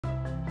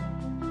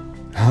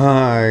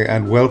Hi,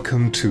 and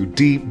welcome to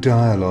Deep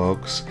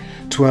Dialogues,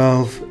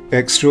 12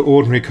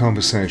 extraordinary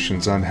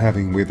conversations I'm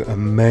having with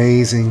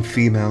amazing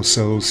female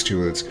soul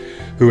stewards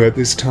who at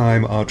this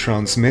time are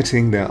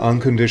transmitting their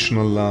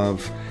unconditional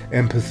love,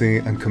 empathy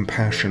and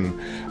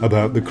compassion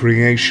about the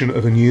creation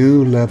of a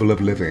new level of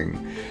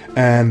living,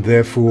 and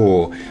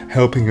therefore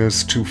helping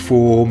us to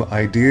form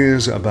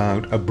ideas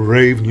about a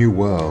brave new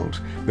world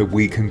that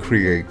we can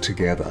create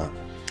together.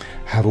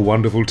 Have a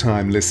wonderful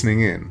time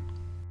listening in.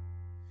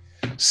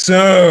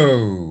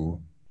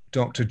 So,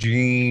 Dr.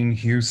 Jean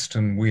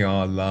Houston, we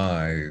are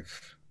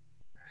live.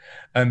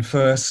 And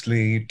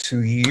firstly,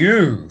 to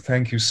you,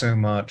 thank you so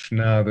much.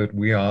 Now that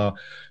we are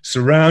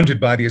surrounded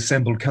by the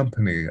assembled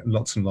company,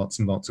 lots and lots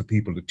and lots of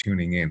people are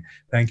tuning in.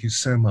 Thank you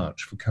so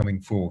much for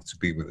coming forth to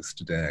be with us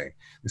today.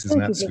 This is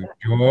an absolute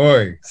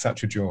joy,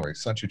 such a joy,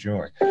 such a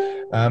joy.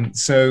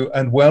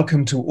 And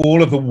welcome to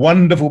all of the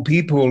wonderful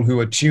people who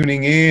are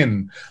tuning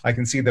in. I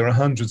can see there are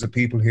hundreds of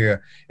people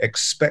here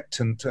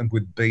expectant and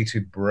with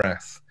bated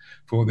breath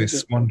for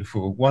this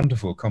wonderful,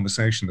 wonderful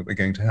conversation that we're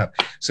going to have.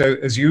 So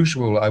as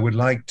usual, I would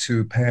like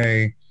to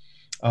pay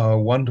our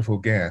wonderful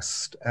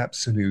guest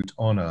absolute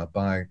honor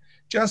by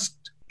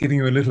just giving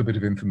you a little bit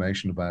of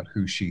information about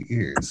who she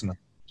is. And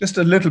just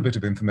a little bit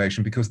of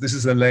information, because this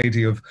is a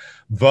lady of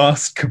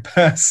vast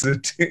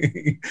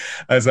capacity,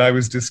 as I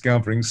was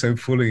discovering so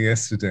fully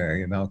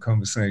yesterday in our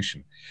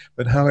conversation.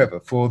 But however,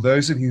 for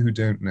those of you who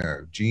don't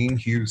know, Jean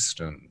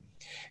Houston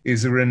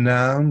is a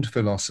renowned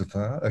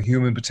philosopher, a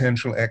human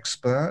potential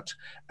expert,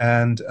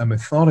 and a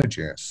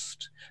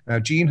mythologist. Now,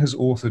 Jean has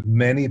authored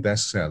many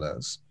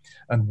bestsellers,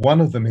 and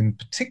one of them in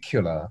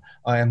particular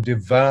I am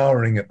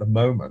devouring at the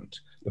moment,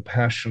 The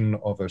Passion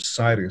of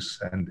Osiris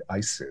and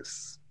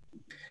Isis.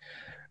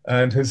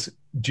 And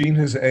Jean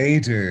has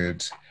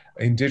aided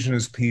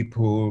indigenous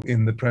people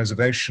in the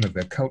preservation of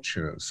their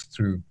cultures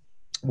through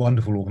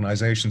wonderful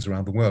organizations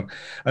around the world,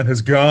 and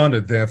has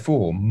garnered,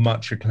 therefore,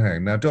 much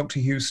acclaim. Now, Dr.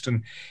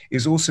 Houston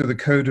is also the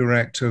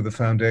co-director of the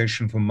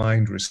Foundation for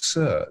Mind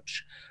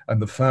Research and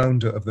the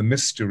founder of the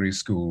Mystery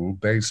School,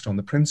 based on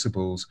the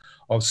principles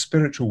of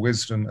spiritual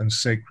wisdom and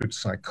sacred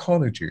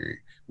psychology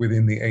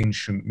within the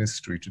ancient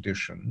mystery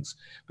traditions,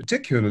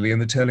 particularly in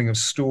the telling of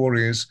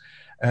stories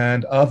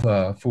and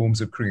other forms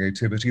of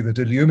creativity that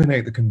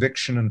illuminate the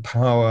conviction and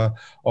power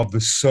of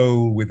the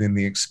soul within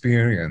the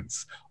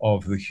experience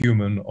of the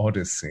human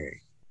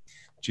odyssey.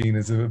 Jean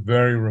is a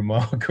very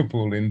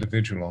remarkable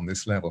individual on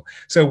this level.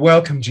 So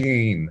welcome,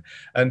 Jean.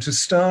 And to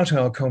start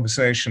our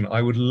conversation,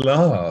 I would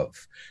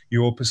love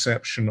your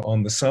perception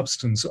on the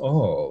substance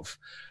of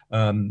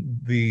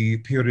the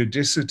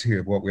periodicity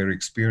of what we're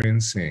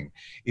experiencing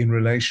in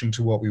relation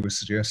to what we were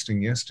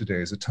suggesting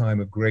yesterday as a time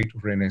of great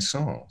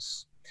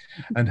renaissance,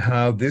 and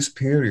how this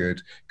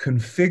period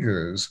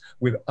configures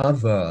with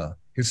other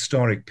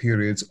historic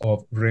periods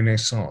of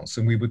renaissance.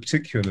 And we were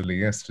particularly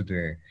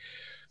yesterday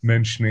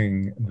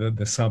mentioning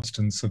the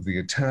substance of the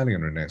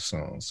Italian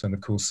Renaissance. And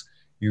of course,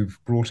 you've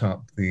brought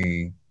up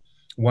the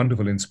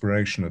wonderful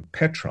inspiration of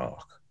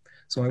Petrarch.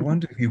 So I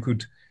wonder if you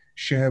could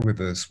share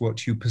with us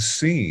what you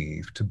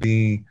perceive to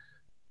be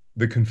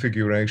the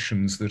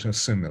configurations that are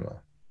similar.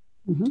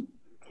 Mm-hmm.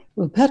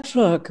 Well,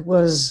 Petrarch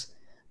was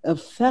a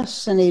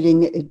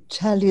fascinating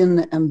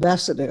Italian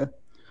ambassador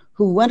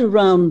who went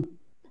around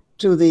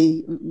to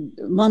the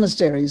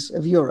monasteries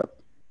of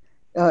Europe,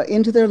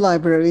 into their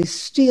libraries,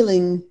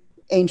 stealing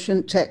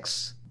ancient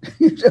texts,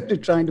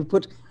 trying to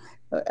put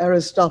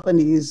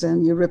Aristophanes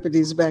and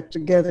Euripides back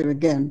together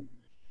again.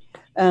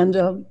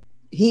 And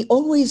he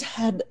always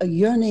had a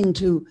yearning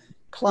to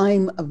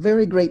climb a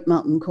very great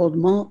mountain called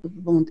Mont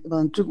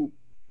Ventoux.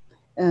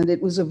 And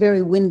it was a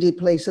very windy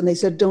place. And they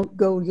said, don't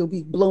go, you'll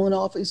be blown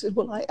off. He said,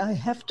 well, I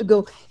have to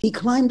go. He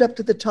climbed up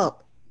to the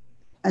top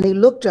and he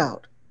looked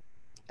out.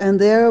 And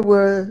there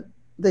were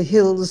the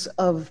hills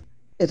of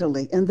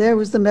Italy. And there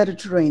was the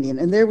Mediterranean.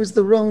 And there was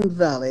the Rhone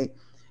Valley.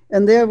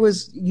 And there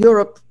was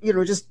Europe,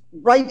 just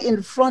right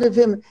in front of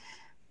him.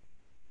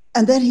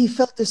 And then he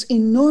felt this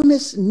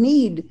enormous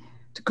need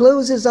to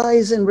close his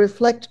eyes and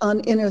reflect on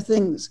inner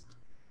things.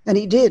 And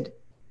he did.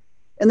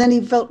 And then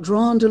he felt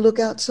drawn to look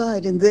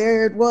outside, and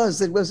there it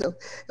was. It was,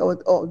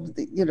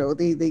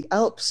 the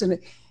Alps, and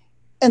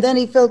then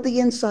he felt the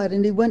inside,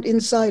 and he went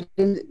inside,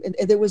 and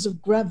there was a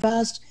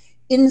vast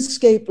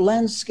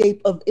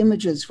landscape of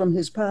images from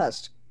his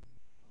past,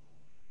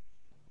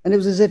 and it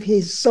was as if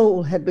his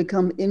soul had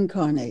become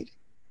incarnate.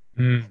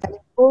 And he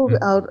pulled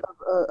out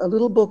a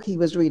little book he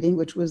was reading,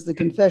 which was the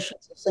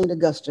Confessions of Saint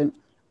Augustine,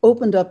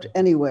 opened up to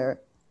anywhere,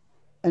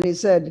 and he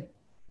said,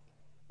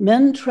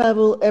 men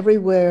travel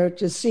everywhere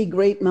to see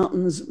great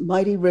mountains,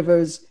 mighty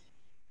rivers,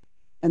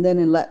 and then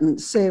in Latin,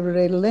 se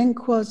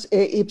relinquas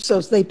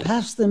ipsos, they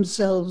pass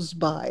themselves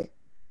by.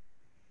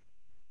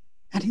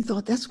 And he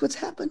thought, that's what's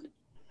happened.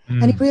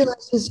 And he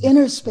realized his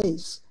inner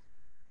space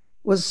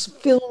was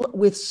filled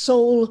with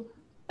soul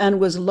and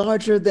was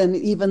larger than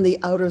even the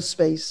outer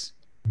space.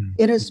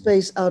 Inner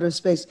space, outer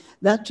space.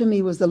 That to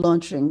me was the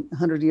launching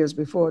 100 years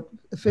before it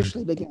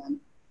officially began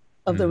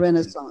of the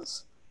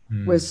Renaissance.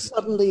 where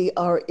suddenly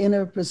our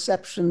inner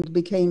perception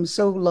became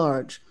so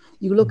large.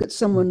 You look at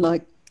someone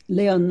like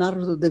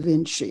Leonardo da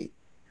Vinci,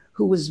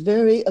 who was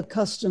very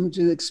accustomed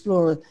to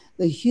explore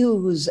the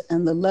hues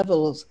and the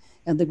levels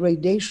and the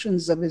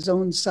gradations of his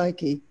own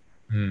psyche.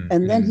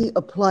 And then he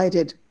applied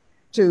it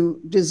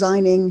to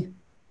designing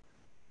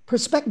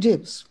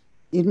perspectives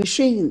in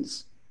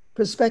machines.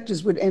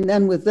 Perspectives would, and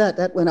then with that,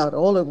 that went out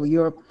all over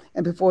Europe.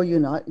 And before you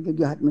know it,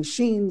 you had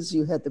machines,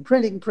 you had the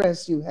printing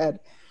press, you had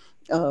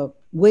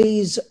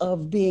ways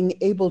of being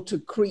able to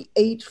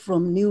create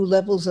from new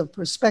levels of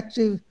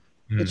perspective.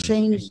 It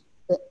changed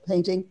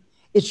painting.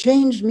 It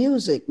changed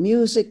music.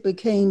 Music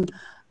became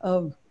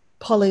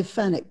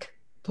polyphonic,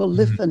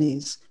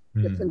 polyphonies,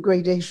 different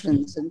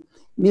gradations, and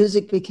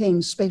music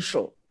became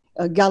spatial.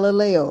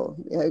 Galileo,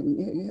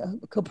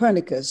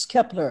 Copernicus,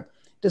 Kepler,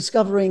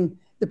 discovering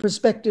the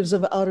perspectives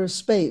of outer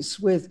space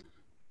with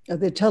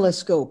the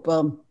telescope.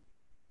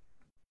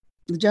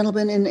 The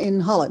gentleman in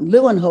Holland,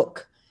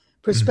 Leeuwenhoek,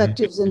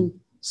 perspectives in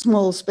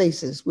small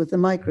spaces with the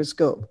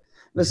microscope.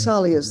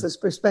 Vesalius, the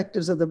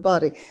perspectives of the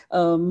body.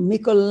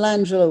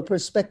 Michelangelo,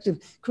 perspective,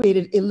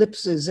 created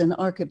ellipses in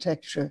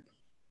architecture.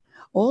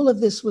 All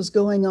of this was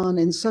going on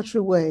in such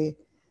a way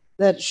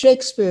that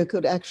Shakespeare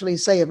could actually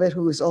say of it,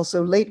 who was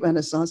also late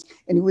Renaissance,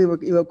 and you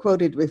were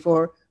quoted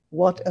before,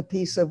 what a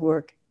piece of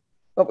work.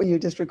 What were you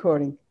just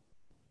recording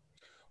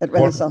at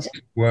Renaissance?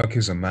 What work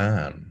is a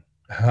man?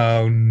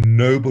 How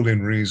noble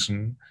in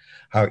reason,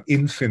 how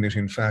infinite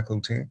in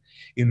faculty,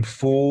 in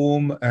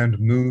form and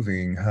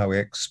moving, how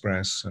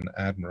express and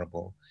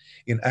admirable,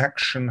 in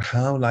action,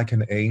 how like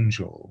an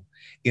angel,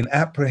 in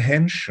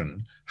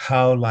apprehension,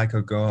 how like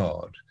a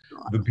god,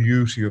 the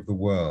beauty of the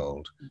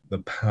world, the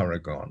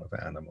paragon of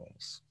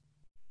animals.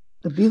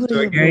 The beauty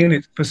so of again,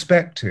 it's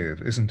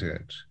perspective, isn't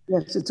it?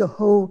 Yes,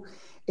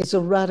 it's a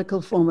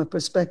radical form of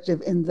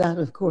perspective, and that,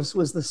 of course,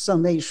 was the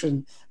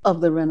summation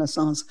of the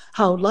Renaissance.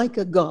 How like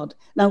a god.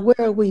 Now, where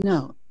are we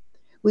now?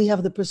 We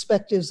have the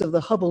perspectives of the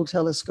Hubble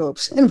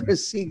telescopes, and we're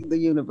seeing the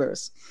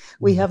universe.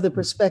 We have the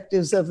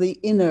perspectives of the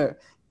inner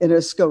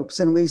scopes,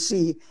 and we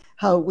see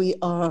how we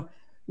are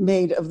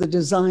made of the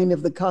design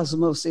of the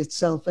cosmos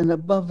itself. And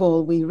above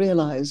all, we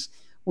realize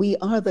we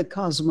are the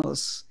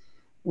cosmos.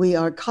 We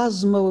are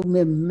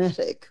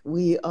cosmomimetic.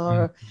 We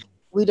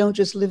don't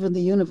just live in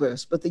the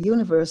universe, but the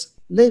universe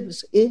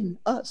lives in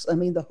us. I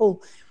mean, the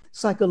whole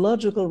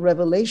psychological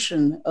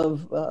revelation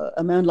of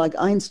a man like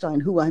Einstein,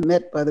 who I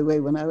met, by the way,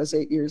 when I was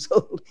 8 years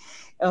old,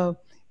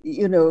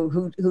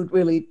 who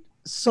really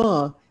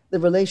saw the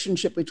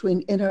relationship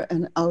between inner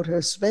and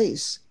outer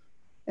space,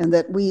 and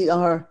that we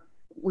are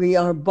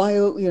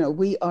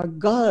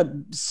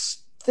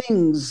God's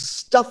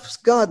things,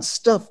 God's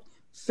stuff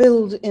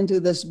filled into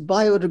this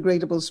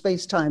biodegradable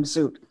space-time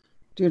suit,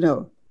 do you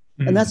know?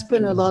 And that's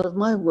been a lot of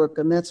my work,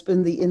 and that's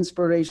been the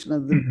inspiration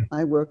of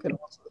my work, and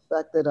also the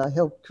fact that I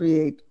helped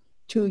create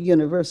 2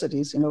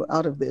 universities,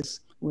 out of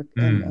this work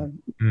and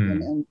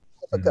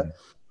Africa.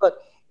 But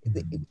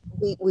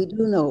we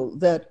do know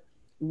that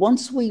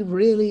once we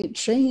really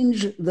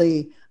change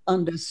the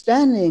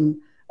understanding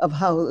of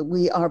how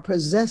we are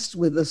possessed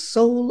with the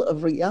soul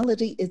of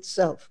reality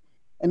itself,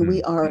 and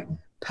we are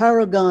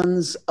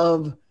paragons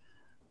of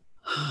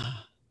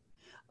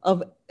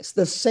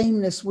the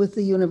sameness with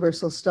the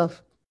universal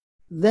stuff,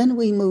 then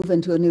we move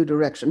into a new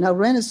direction. Now,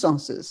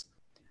 renaissances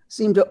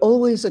seem to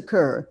always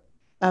occur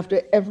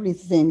after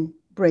everything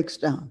breaks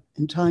down,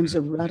 in times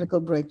of radical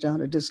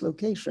breakdown or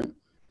dislocation.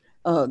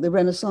 The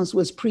Renaissance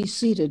was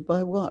preceded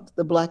by what?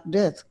 The Black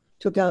Death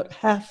took out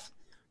half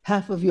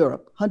of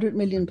Europe, 100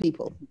 million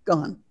people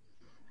gone.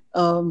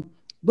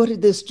 What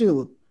did this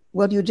do?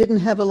 Well, you didn't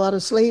have a lot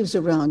of slaves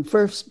around.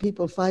 First,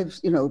 people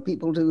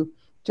to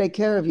take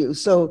care of you.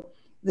 So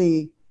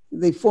the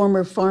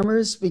former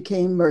farmers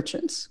became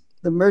merchants.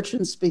 The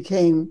merchants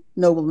became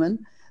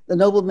noblemen. The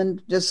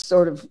noblemen just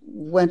sort of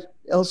went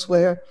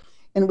elsewhere.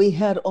 And we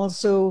had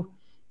also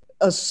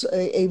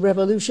a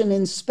revolution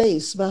in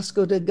space,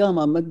 Vasco da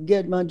Gama,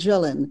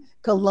 Magellan,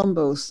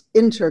 Columbus,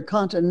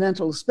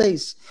 intercontinental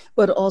space,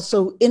 but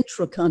also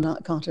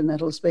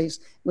intracontinental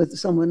space with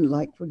someone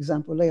like, for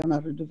example,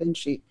 Leonardo da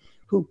Vinci,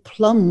 who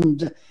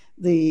plumbed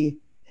the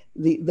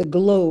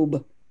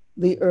globe,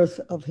 the earth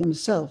of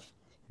himself.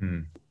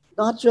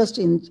 Not just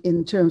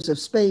in terms of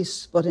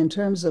space, but in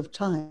terms of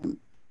time.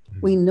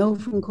 We know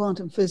from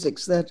quantum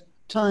physics that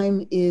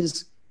time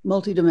is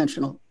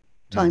multidimensional.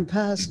 Time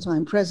past,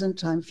 time present,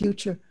 time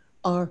future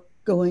are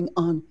going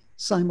on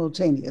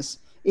simultaneous.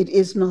 It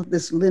is not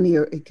this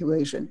linear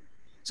equation.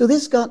 So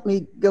this got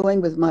me going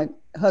with my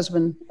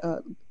husband,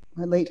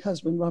 my late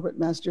husband, Robert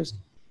Masters,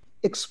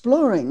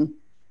 exploring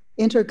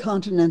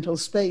intercontinental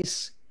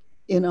space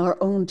in our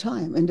own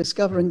time and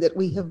discovering that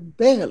we have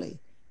barely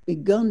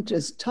begun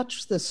to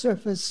touch the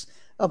surface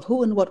of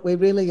who and what we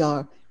really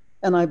are.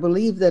 And I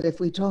believe that if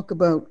we talk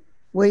about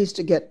ways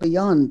to get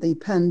beyond the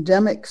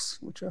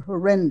pandemics, which are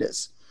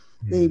horrendous,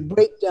 the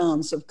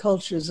breakdowns of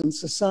cultures and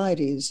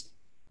societies,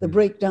 the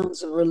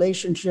breakdowns of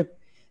relationship,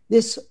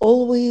 this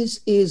always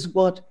is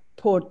what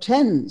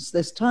portends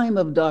this time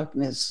of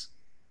darkness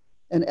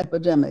an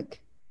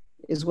epidemic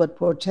is what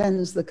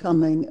portends the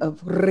coming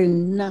of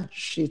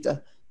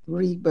rinascita,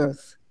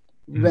 rebirth,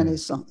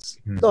 renaissance.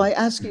 So I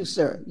ask you,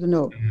 sir, you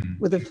know,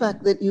 with the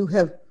fact that you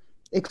have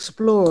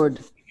explored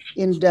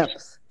in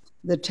depth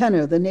the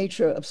tenor, the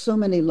nature of so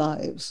many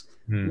lives,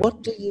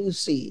 what do you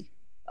see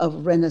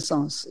of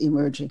Renaissance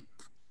emerging?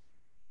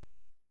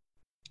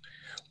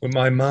 Well,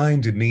 my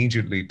mind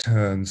immediately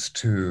turns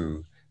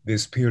to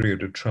this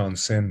period of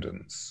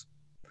transcendence,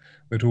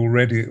 that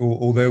already,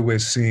 although we're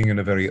seeing in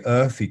a very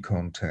earthy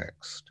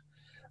context,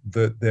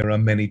 that there are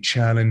many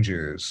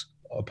challenges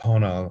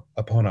upon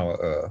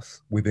our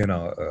earth, within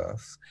our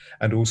earth,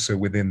 and also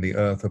within the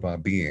earth of our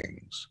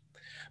beings.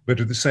 But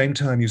at the same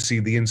time, you see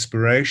the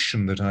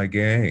inspiration that I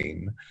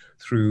gain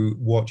through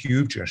what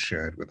you've just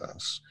shared with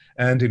us,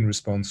 and in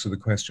response to the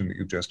question that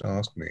you've just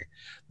asked me,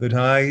 that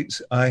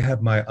I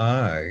have my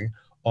eye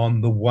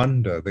on the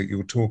wonder that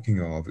you're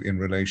talking of in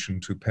relation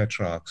to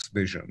Petrarch's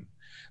vision,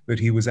 that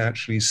he was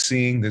actually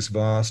seeing this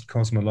vast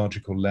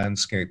cosmological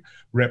landscape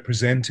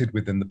represented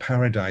within the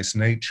paradise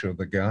nature of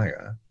the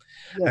Gaia,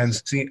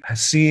 and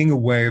seeing a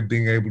way of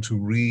being able to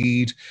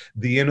read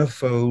the inner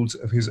folds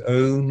of his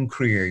own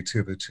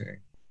creativity.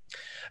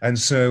 And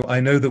so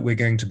I know that we're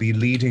going to be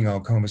leading our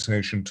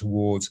conversation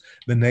towards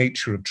the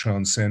nature of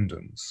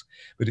transcendence,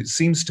 but it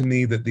seems to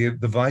me that the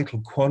vital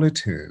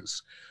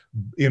qualities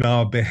in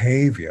our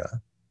behavior,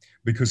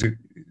 because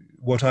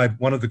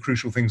one of the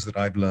crucial things that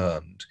I've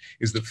learned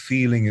is that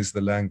feeling is the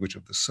language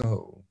of the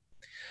soul.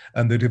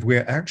 And that if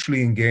we're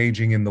actually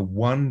engaging in the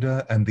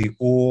wonder and the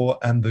awe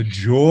and the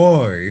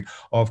joy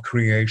of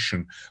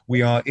creation,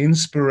 we are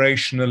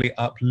inspirationally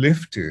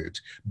uplifted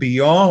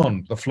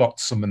beyond the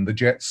flotsam and the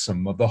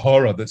jetsam of the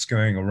horror that's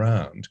going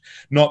around.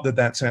 Not that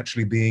that's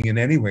actually being in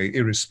any way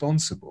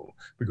irresponsible,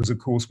 because of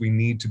course we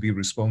need to be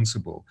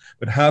responsible.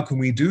 But how can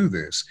we do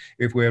this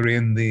if we're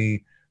in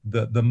the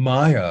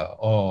mire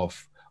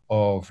of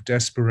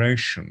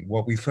desperation?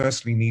 What we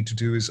firstly need to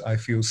do is, I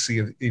feel,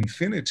 see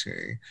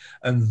infinity,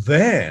 and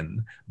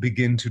then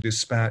begin to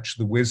dispatch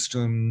the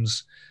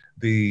wisdoms,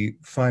 the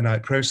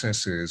finite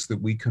processes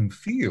that we can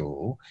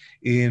feel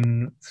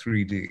in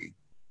 3D.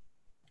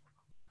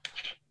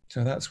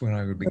 So that's where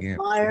I would begin.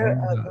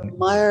 The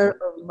mire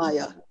of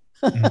Maya.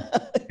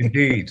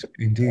 Indeed,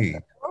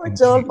 indeed. Oh,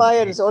 it's all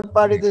Maya, it's all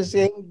part of the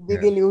same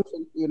big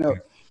illusion, you know.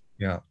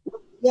 Yeah.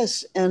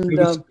 Yes, and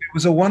it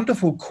was a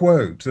wonderful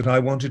quote that I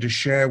wanted to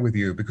share with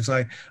you, because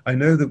I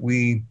know that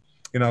we,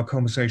 in our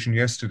conversation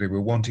yesterday, were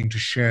wanting to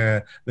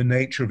share the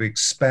nature of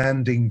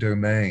expanding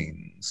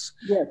domains,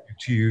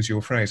 to use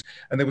your phrase.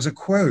 And there was a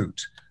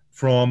quote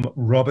from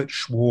Robert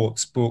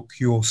Schwartz's book,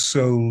 Your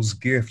Soul's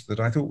Gift, that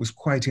I thought was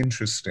quite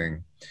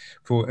interesting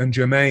and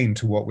germane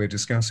to what we're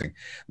discussing.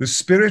 The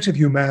spirit of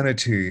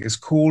humanity is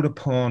called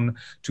upon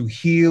to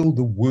heal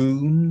the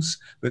wounds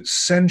that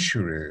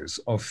centuries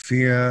of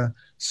fear,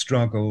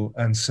 struggle,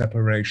 and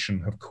separation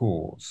have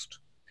caused.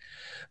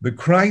 The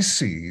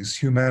crises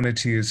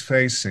humanity is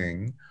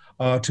facing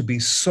are to be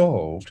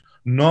solved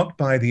not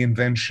by the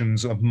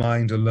inventions of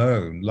mind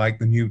alone, like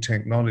the new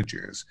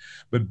technologies,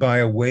 but by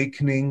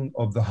awakening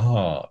of the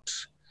heart,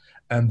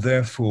 and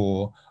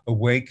therefore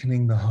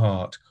awakening the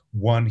heart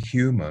one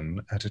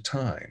human at a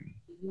time.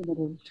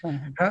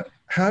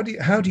 How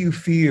do you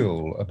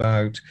feel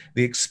about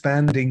the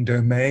expanding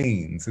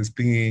domains as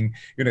being,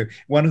 you know,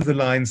 one of the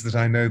lines that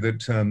I know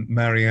that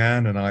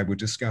Marianne and I were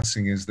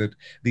discussing is that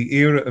the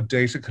era of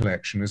data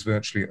collection is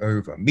virtually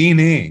over,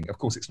 meaning, of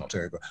course it's not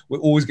over, we're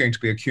always going to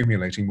be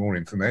accumulating more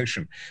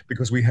information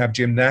because we have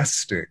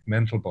gymnastic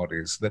mental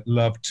bodies that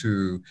love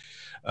to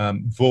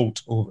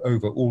vault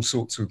over all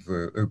sorts of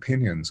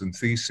opinions and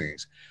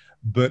theses.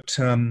 But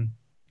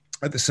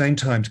at the same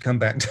time, to come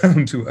back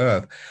down to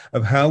earth,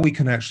 of how we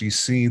can actually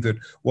see that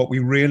what we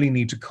really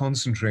need to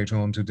concentrate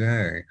on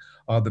today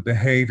are the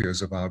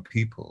behaviors of our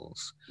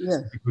peoples,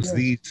 because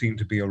these seem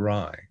to be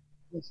awry.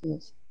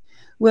 Yes.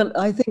 Well,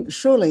 I think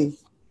surely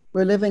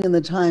we're living in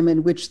the time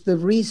in which the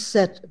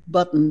reset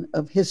button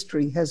of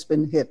history has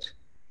been hit.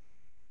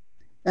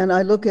 And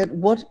I look at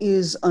what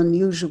is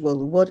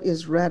unusual, what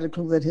is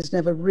radical, that has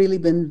never really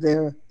been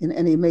there in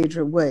any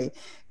major way.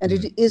 And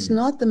it is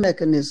not the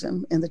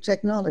mechanism and the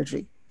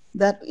technology.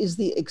 That is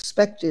the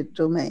expected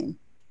domain.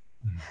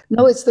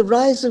 No, it's the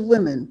rise of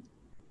women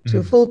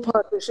to full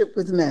partnership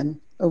with men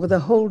over the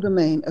whole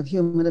domain of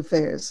human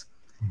affairs,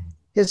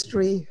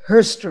 history,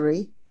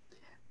 herstory,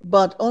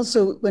 but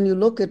also when you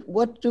look at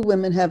what do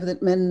women have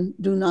that men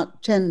do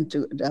not tend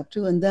to adapt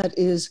to, and that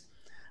is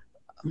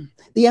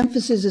the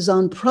emphasis is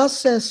on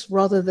process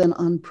rather than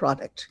on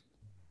product,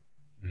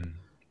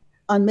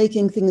 on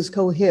making things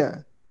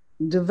cohere,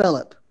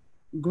 develop,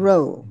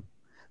 grow,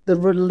 the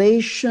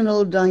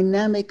relational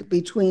dynamic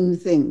between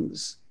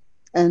things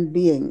and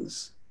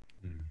beings.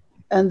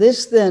 And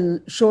this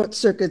then short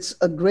circuits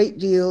a great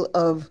deal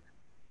of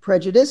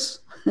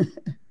prejudice,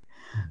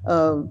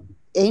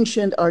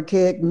 ancient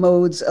archaic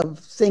modes of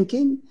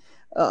thinking,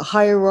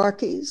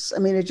 hierarchies. I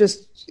mean,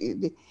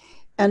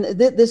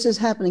 this is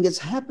happening. It's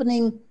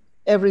happening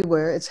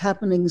everywhere. It's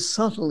happening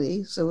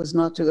subtly, so as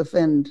not to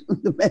offend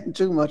the men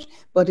too much,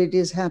 but it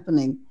is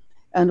happening.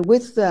 And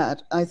with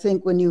that, I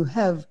think when you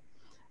have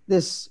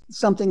this,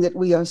 something that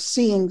we are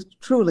seeing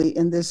truly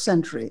in this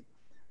century,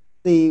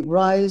 the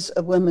rise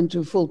of women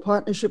to full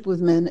partnership with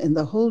men in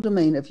the whole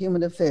domain of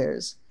human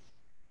affairs,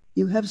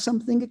 you have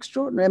something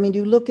extraordinary. I mean,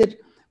 you look at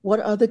what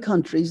other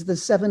countries, the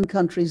 7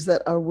 countries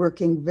that are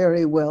working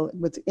very well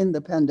within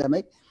the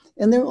pandemic,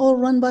 and they're all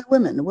run by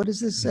women. What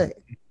does this say?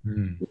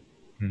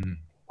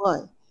 Why?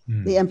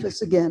 The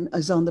emphasis, again,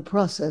 is on the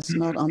process,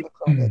 not on the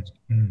product.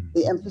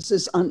 The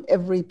emphasis on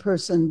every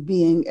person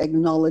being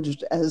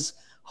acknowledged as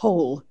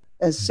whole,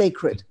 as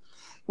sacred.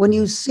 When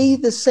you see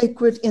the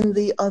sacred in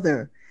the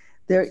other,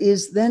 there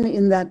is then,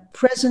 in that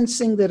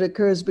presencing that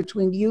occurs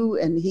between you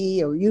and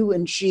he, or you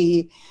and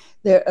she,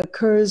 there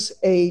occurs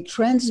a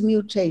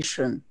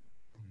transmutation,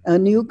 a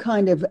new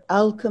kind of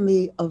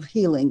alchemy of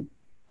healing,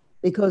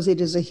 because it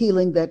is a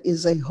healing that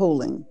is a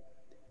holing.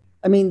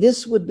 I mean,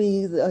 this would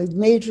be a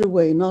major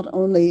way, not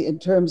only in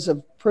terms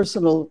of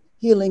personal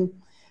healing,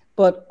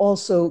 but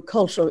also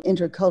cultural,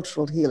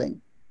 intercultural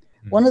healing.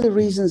 One of the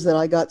reasons that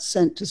I got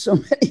sent to so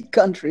many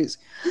countries,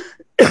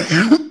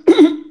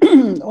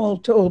 all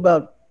told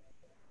about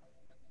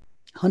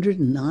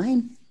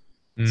 109,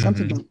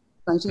 something like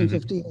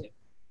 1958,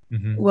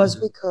 was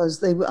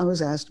because I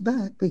was asked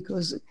back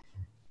because,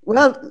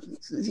 well,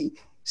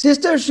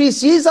 sister, she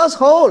sees us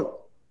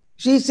whole.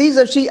 She sees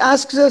us, she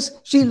asks us,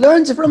 she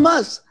learns from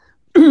us.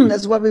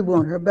 That's why we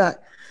want her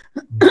back.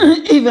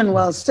 Even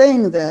while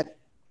saying that,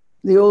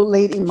 the old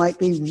lady might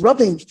be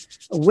rubbing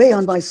away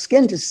on my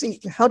skin to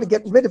see how to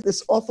get rid of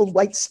this awful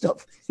white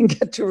stuff and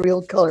get to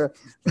real color.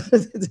 But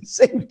at the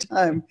same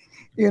time,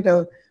 you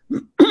know,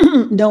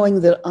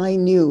 knowing that I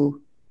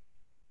knew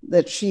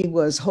that she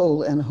was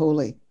whole and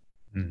holy.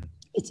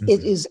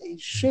 It is a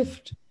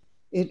shift.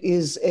 It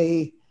is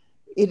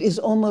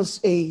almost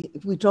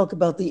if we talk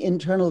about the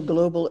internal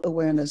global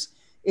awareness,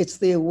 it's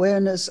the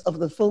awareness of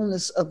the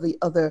fullness of the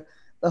other,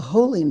 the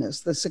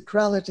holiness, the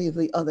sacrality of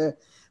the other,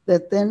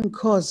 that then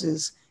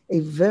causes a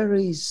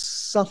very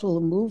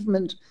subtle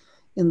movement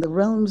in the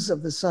realms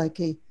of the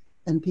psyche,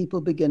 and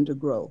people begin to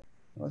grow.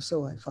 Or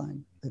so I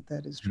find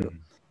that is true.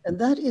 And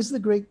that is the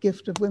great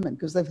gift of women,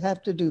 because they've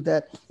had to do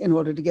that in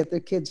order to get their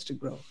kids to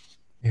grow.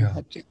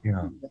 But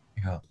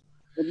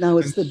now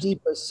it's the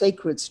deeper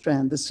sacred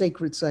strand, the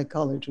sacred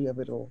psychology of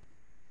it all.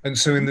 And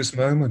so in this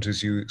moment,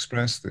 as you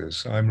express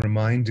this, I'm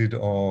reminded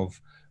of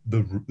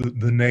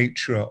the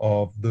nature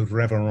of the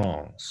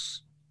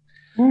reverence,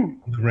 the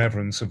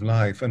reverence of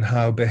life, and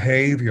how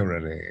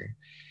behaviorally,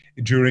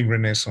 during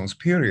Renaissance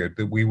period,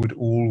 that we would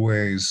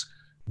always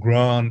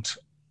grant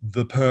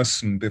the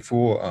person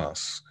before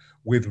us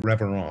with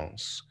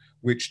reverence,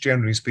 which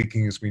generally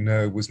speaking, as we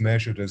know, was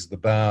measured as the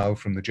bow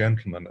from the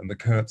gentleman and the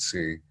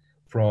curtsy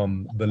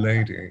from the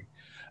lady.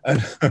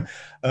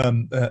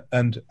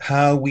 And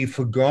how we've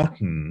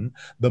forgotten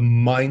the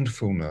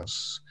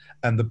mindfulness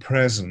and the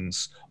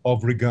presence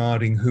of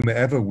regarding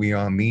whomever we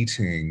are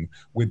meeting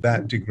with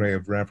that degree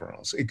of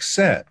reverence,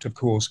 except, of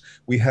course,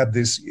 we have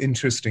this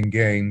interesting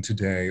game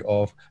today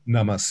of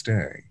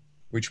namaste,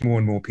 which more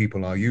and more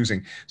people are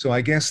using. So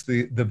I guess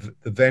the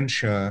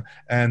venture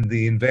and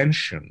the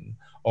invention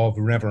of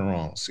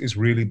reverence is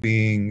really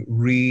being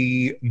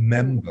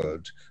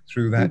remembered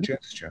through that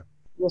gesture.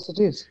 Yes, it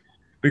is.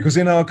 Because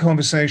in our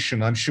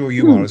conversation, I'm sure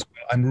you are as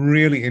well, I'm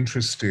really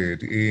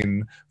interested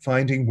in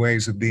finding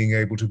ways of being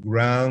able to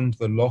ground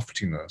the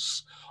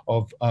loftiness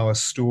of our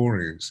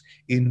stories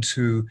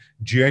into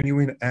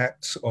genuine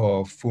acts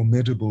of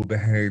formidable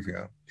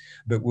behavior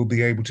that will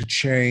be able to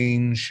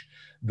change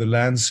the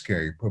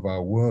landscape of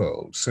our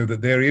world, so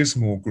that there is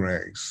more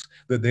grace,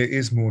 that there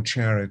is more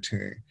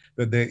charity,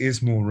 that there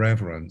is more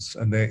reverence,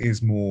 and there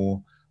is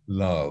more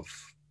love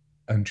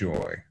and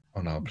joy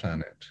on our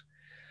planet.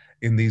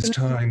 In these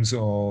times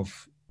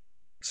of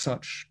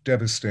such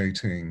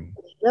devastation,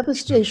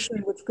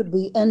 which could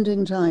be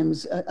ending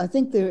times. I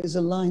think there is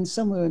a line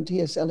somewhere in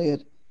T.S.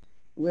 Eliot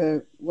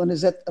where one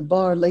is at a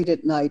bar late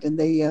at night and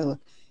they yell,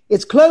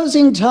 "It's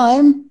closing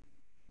time."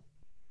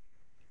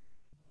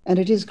 And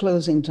it is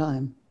closing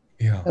time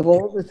of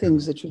all the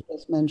things that you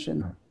just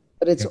mentioned.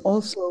 But it's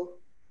also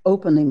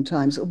opening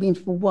times. I mean,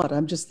 for what?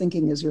 I'm just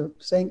thinking as you're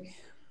saying.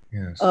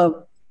 Yes.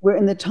 We're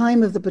in the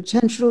time of the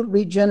potential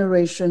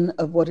regeneration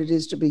of what it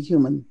is to be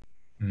human,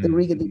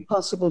 the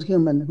possible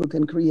human who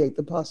can create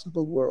the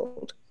possible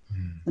world.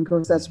 And of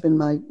course, that's been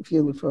my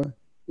field for,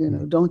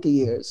 donkey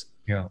years.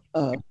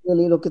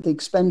 Really look at the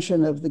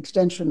extension of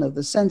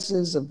the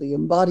senses, of the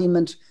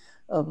embodiment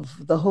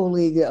of the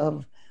holy,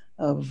 of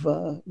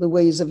the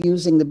ways of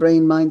using the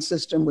brain-mind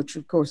system, which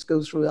of course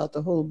goes throughout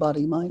the whole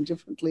body-mind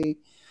differently.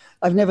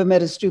 I've never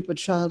met a stupid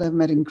child. I've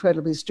met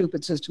incredibly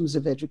stupid systems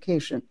of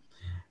education.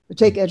 But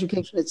take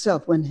education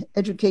itself. When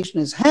education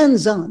is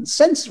hands-on,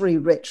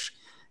 sensory-rich,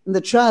 and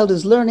the child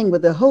is learning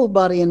with their whole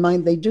body and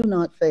mind, they do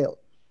not fail.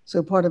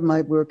 So part of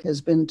my work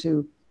has been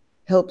to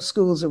help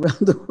schools around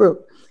the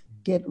world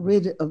get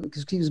rid of,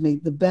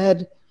 the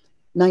bad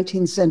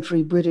 19th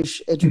century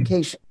British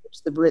education,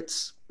 which the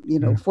Brits,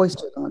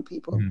 foisted on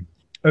people.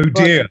 Oh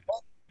dear.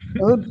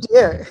 Oh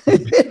dear,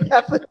 it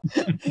happened.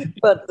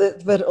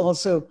 But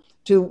also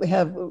to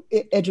have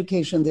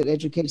education that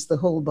educates the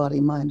whole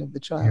body mind of the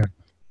child.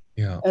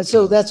 Yeah. And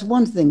so that's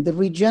one thing, the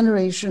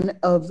regeneration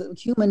of the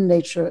human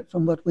nature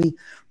from what we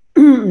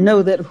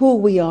know that who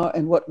we are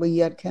and what we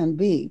yet can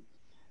be.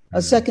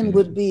 A second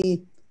would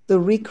be the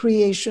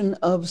recreation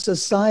of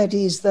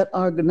societies that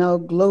are now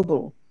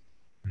global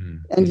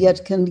and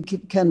yet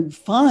can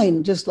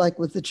find, just like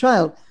with the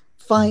child,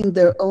 find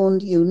their own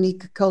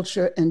unique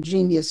culture and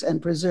genius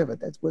and preserve it.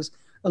 That was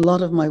a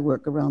lot of my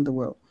work around the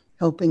world,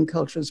 helping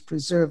cultures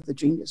preserve the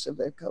genius of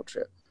their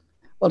culture,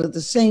 while at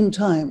the same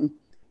time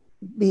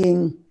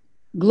being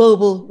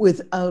global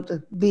without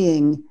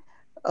being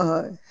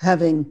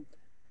having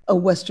a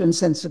Western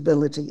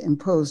sensibility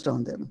imposed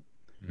on them.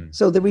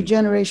 So the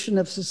regeneration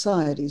of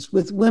societies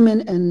with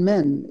women and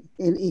men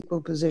in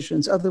equal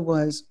positions,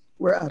 otherwise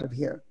we're out of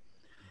here.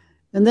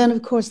 And then,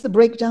 of course, the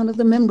breakdown of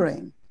the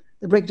membrane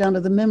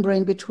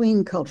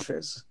between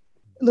cultures.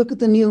 Look at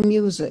the new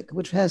music,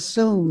 which has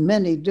so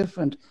many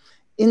different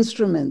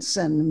instruments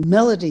and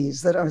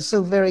melodies that are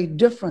so very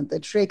different,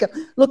 that shake up.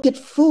 Look at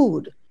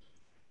food.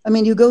 I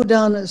mean, you go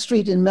down a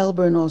street in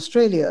Melbourne,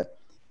 Australia,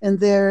 and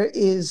there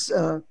is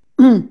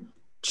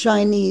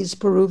Chinese,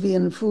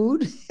 Peruvian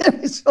food.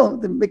 So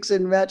the mix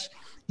and match.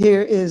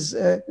 Here is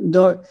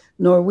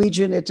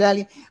Norwegian,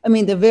 Italian. I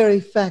mean, the very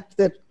fact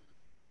that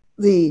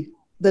the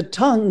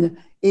tongue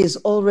is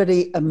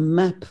already a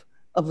map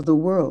of the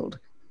world.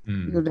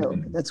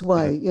 That's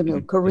why,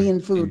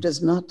 Korean food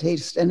does not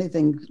taste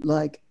anything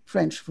like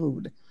French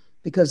food,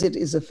 because it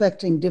is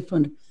affecting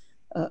different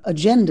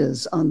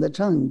agendas on the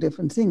tongue,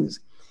 different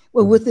things.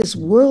 Well, with this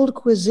world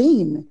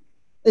cuisine,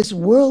 this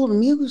world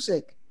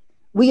music,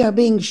 we are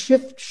being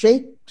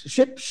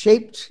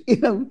ship-shaped,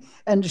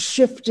 and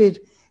shifted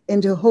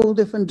into whole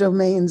different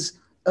domains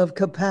of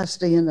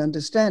capacity and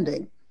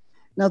understanding.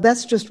 Now,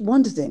 that's just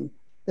one thing,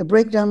 the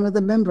breakdown of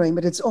the membrane,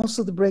 but it's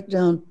also the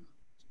breakdown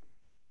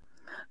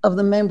of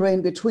the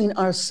membrane between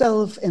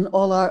ourselves and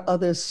all our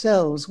other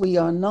selves. We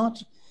are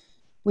not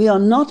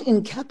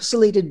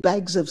encapsulated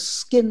bags of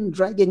skin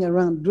dragging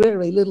around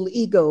dreary little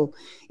ego.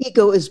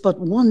 Ego is but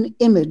one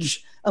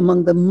image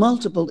among the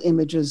multiple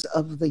images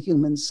of the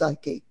human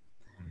psyche.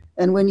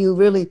 And when you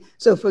really,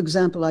 so for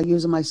example, I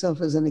use myself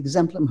as an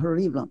exemplum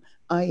horriblum.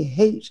 I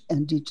hate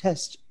and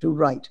detest to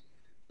write,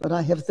 but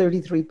I have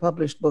 33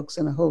 published books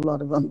and a whole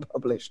lot of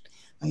unpublished.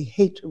 I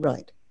hate to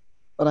write,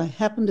 but I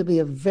happen to be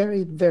a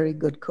very, very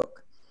good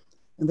cook.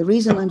 And the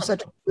reason I'm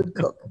such a good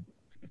cook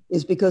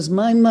is because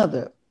my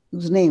mother,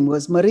 whose name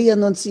was Maria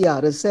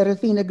Nunziata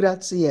Serafina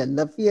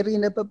Graziella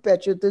Fiorina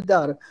Perpetua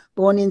Tudor,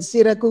 born in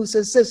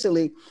Syracuse,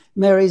 Sicily,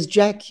 marries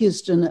Jack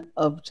Houston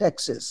of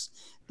Texas.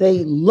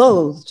 They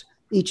loathed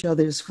each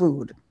other's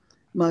food.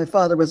 My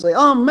father was like,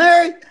 "Oh,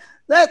 Mary,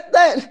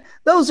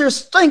 those are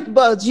stink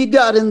buds you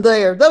got in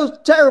there. Those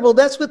terrible.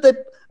 That's what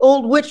the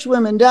old witch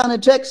women down in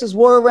Texas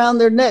wore around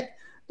their neck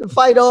to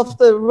fight off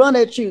the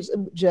run-at-yous."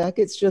 Jack,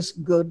 it's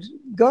just good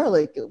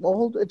garlic.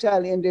 Old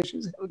Italian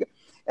dishes.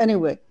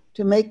 Anyway,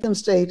 to make them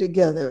stay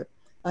together,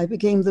 I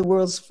became the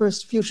world's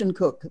first fusion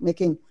cook,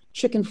 making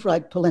chicken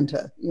fried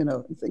polenta,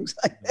 and things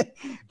like that.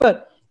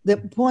 But the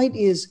point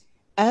is,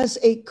 as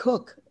a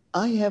cook,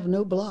 I have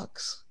no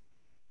blocks.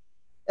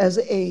 As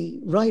a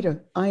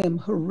writer, I am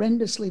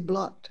horrendously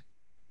blocked.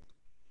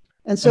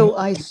 And so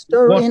I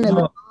stir in.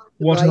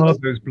 What are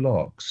those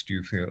blocks, do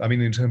you feel? I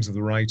mean, in terms of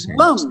the writing.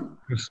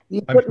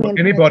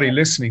 Anybody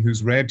listening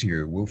who's read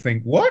you will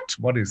think, what?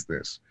 What is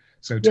this?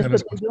 So tell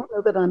us. But they don't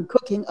know that I'm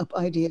cooking up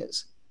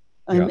ideas.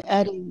 I'm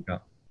adding,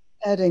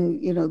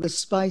 the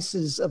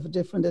spices of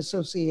different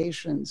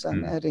associations.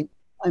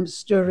 I'm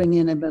stirring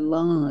in a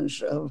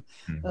melange of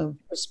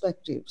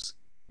perspectives.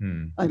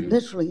 I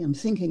literally am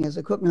thinking as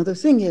a cook. Now, the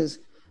thing is,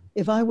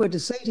 if I were to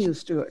say to you,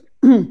 Stuart,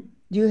 do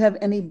you have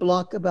any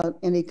block about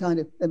any kind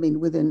of,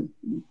 within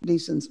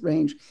decent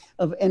range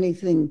of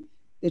anything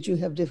that you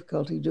have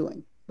difficulty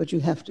doing, but you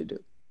have to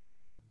do?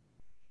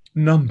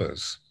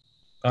 Numbers.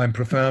 I'm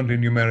profoundly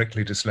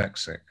numerically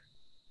dyslexic.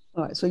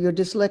 All right, so you're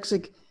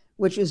dyslexic,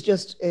 which is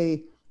just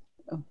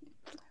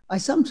I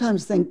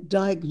sometimes think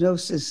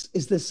diagnosis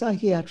is the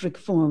psychiatric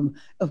form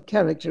of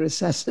character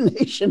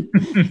assassination.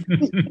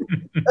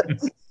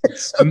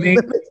 For me,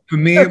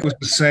 it was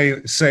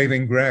the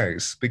saving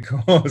grace,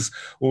 because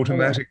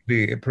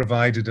automatically it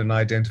provided an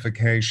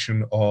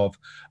identification of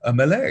a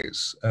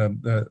malaise,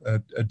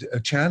 a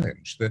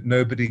challenge that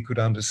nobody could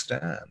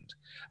understand.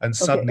 And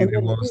suddenly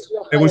there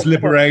was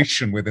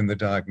liberation within the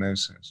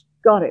diagnosis.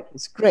 Got it.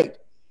 It's great.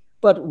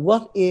 But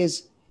what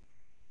is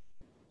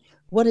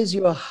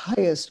your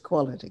highest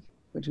quality,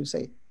 would you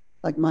say?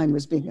 Like mine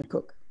was being a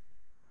cook.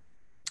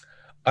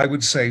 I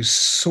would say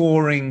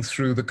soaring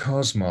through the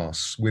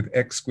cosmos with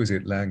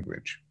exquisite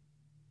language.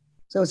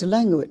 So it's a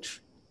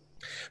language.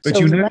 But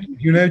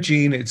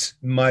Jean, it's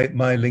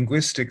my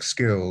linguistic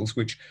skills,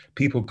 which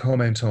people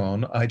comment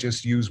on. I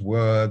just use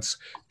words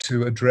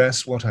to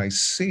address what I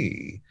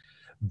see.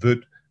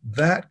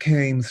 That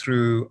came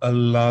through a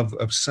love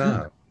of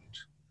sound.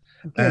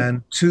 Okay.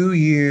 and 2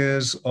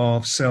 years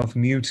of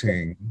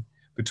self-muting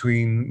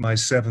between my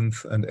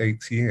seventh and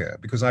eighth year,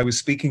 because I was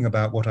speaking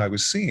about what I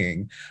was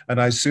seeing,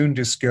 and I soon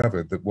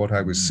discovered that what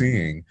I was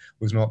seeing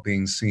was not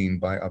being seen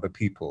by other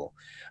people.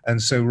 And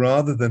so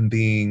rather than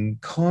being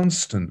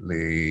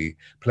constantly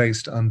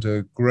placed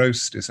under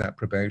gross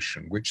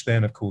disapprobation, which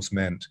then, of course,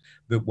 meant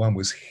that one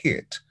was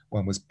hit,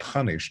 one was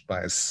punished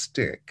by a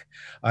stick,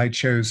 I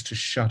chose to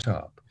shut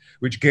up,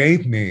 which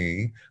gave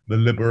me the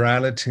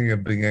liberality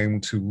of being able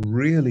to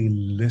really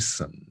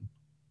listen.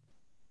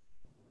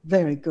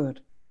 Very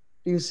good.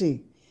 Do you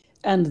see?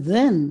 And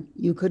then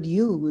you could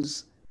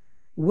use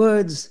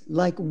words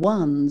like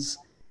wands,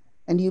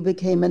 and you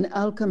became an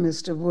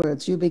alchemist of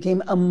words. You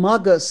became a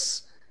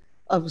magus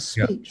of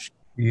Yeah, speech.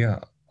 yeah.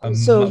 And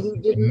so you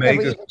A didn't ever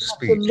mega even have to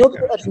speech. look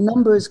Yeah. at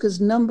numbers because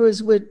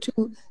numbers were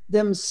to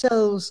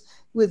themselves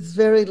with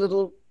very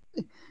little.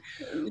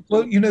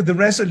 Well, you know, the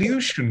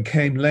resolution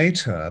came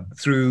later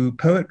through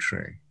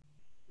poetry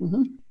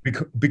Mhm.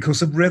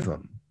 because of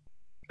rhythm.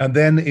 And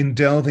then in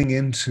delving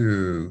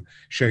into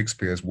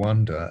Shakespeare's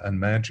wonder and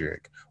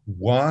magic,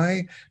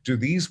 why do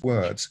these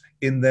words,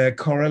 in their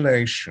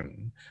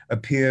correlation,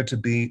 appear to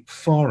be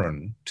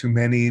foreign to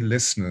many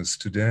listeners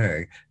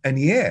today? And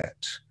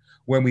yet,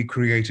 when we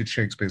created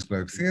Shakespeare's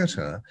Globe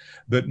Theatre,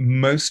 that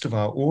most of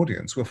our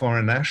audience were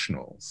foreign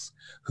nationals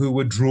who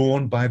were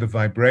drawn by the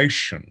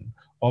vibration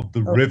of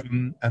the Okay.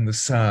 rhythm and the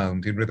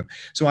sound in rhythm.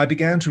 So I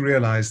began to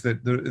realize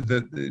that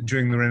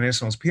during the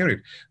Renaissance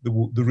period,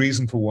 the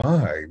reason for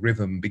why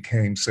rhythm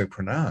became so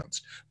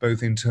pronounced,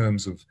 both in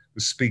terms of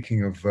the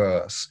speaking of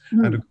verse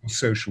and of Mm.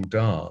 social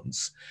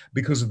dance,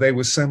 because they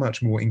were so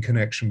much more in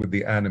connection with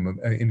the anima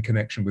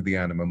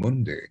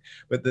mundi,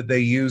 but that they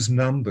use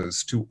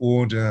numbers to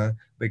order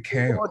the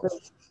They order,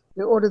 chaos.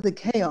 they order the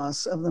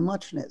chaos of the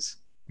muchness.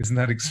 Isn't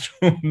that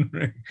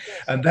extraordinary?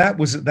 Yes. And that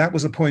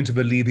was a point of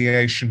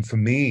alleviation for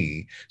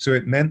me. So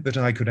it meant that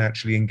I could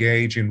actually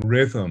engage in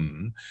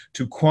rhythm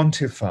to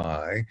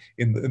quantify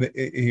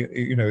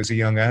as a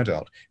young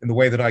adult in the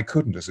way that I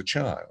couldn't as a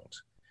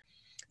child.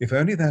 If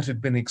only that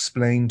had been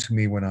explained to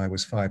me when I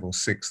was 5 or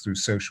 6 through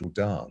social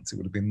dance, it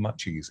would have been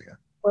much easier.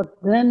 But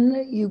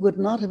then you would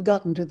not have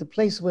gotten to the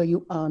place where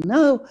you are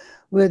now,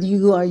 where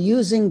you are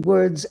using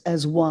words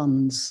as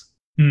wands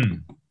Yeah. and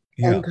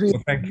Well,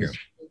 thank creating you.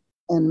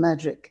 and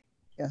magic.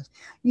 Yes.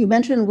 You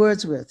mentioned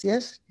Wordsworth,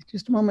 yes?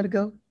 Just a moment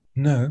ago.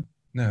 No,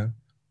 no,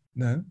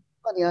 no.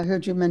 Funny, I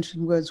heard you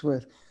mention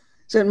Wordsworth.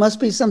 So it must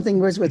be something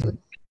Wordsworth.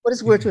 What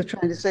is Wordsworth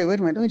trying to say? Wait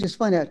a minute, let me just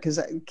find out because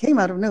it came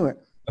out of nowhere.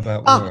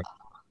 About Ah, work.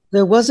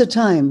 there was a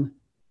time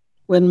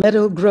when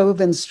meadow, grove,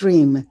 and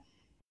stream,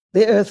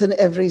 the earth and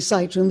every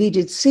sight to me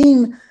did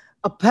seem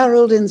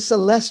apparelled in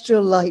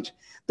celestial light,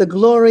 the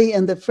glory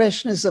and the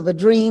freshness of a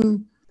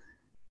dream,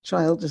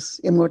 childless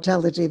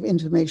immortality of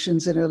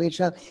intimations in early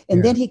child. And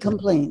Yeah. then he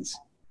complains.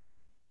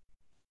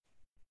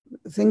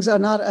 Things are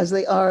not as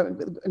they are,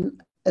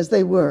 as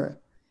they were.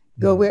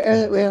 Go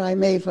where I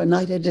may for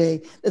night or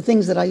day. The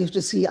things that I used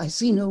to see, I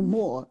see no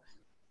more.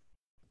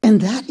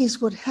 And that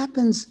is what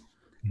happens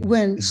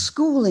when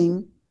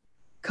schooling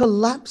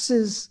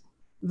collapses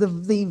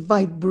the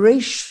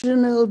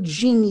vibrational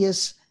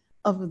genius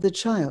of the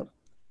child.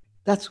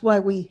 That's why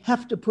we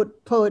have to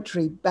put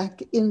poetry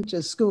back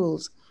into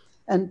schools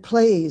and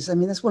plays. I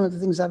mean, that's one of the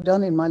things I've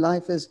done in my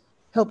life is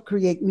help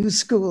create new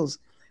schools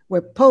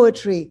where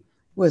poetry,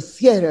 where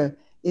theater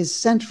is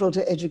central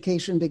to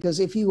education, because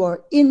if you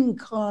are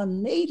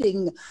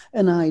incarnating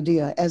an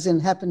idea, as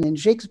happened in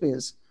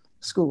Shakespeare's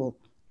school,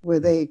 where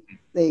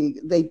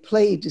they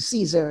played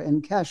Caesar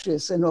and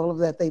Cassius and all of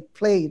that, they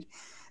played.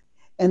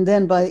 And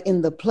then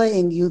in the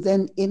playing, you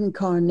then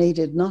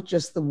incarnated not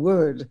just the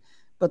word,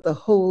 but the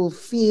whole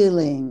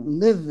feeling,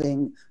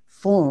 living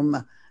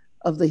form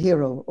of the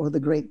hero or the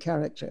great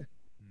character,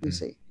 you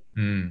see.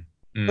 Mm,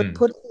 But mm,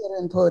 put theater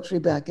and poetry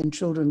back and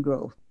children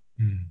grow.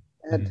 mm,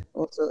 Had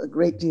also a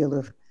great deal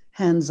of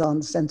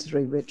hands-on,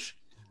 sensory-rich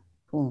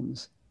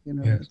poems. You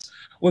know, yes.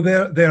 Well,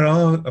 there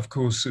are, of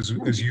course, as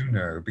you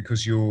know,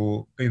 because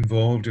you're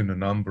involved in a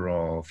number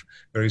of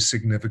very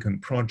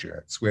significant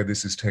projects where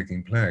this is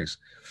taking place.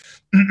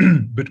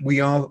 But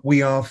we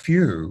are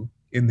few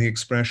in the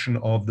expression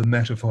of the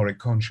metaphoric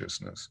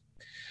consciousness.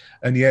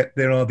 And yet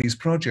there are these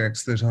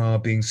projects that are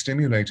being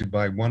stimulated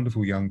by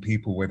wonderful young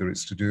people, whether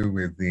it's to do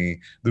with the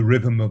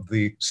rhythm of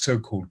the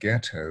so-called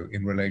ghetto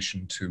in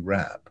relation to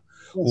rap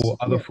yes, or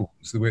other yeah.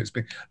 forms, the way it's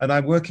been. And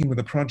I'm working with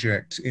a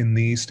project in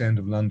the East End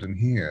of London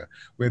here,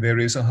 where there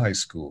is a high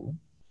school.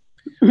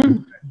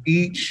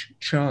 Each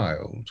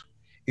child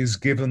is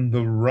given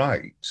the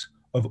right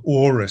of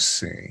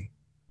oracy.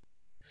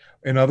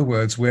 In other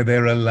words, where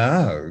they're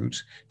allowed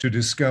to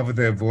discover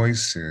their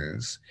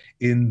voices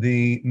in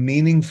the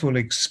meaningful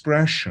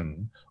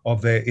expression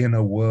of their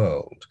inner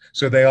world.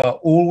 So they are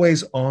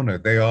always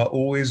honored, they are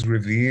always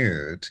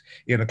revered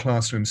in a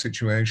classroom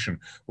situation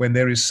when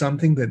there is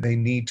something that they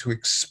need to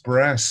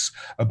express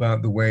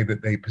about the way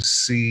that they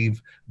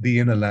perceive the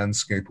inner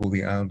landscape or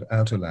the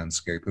outer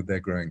landscape of their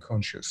growing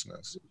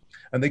consciousness.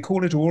 And they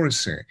call it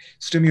oracy,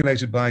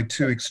 stimulated by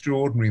two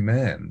extraordinary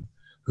men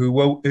who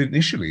were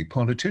initially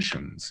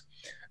politicians,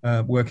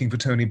 working for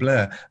Tony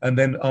Blair, and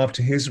then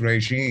after his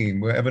regime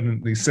were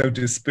evidently so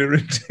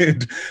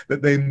dispirited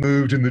that they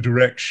moved in the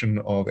direction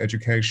of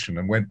education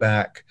and went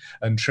back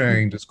and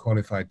trained as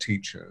qualified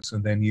teachers,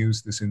 and then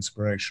used this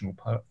inspirational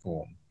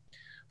platform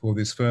for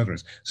this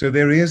furtherance. So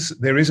there is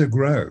a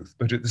growth,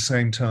 but at the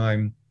same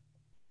time,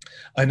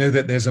 I know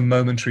that there's a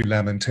momentary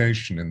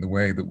lamentation in the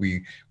way that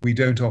we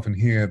don't often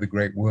hear the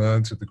great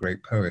words of the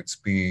great poets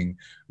being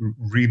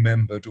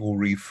remembered or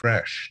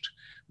refreshed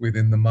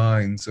within the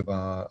minds of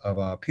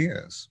our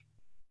peers.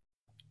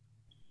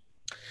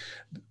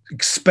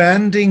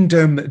 Expanding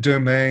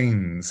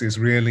domains is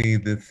really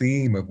the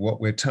theme of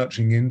what we're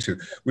touching into,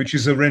 which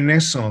is a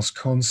Renaissance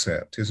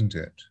concept, isn't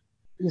it?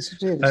 Yes,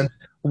 it is. And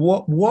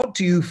what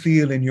do you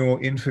feel in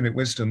your infinite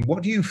wisdom?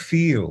 What do you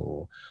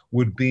feel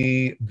would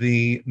be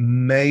the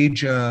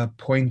major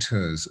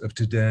pointers of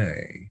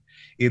today,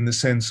 in the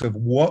sense of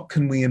what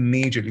can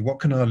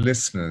our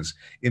listeners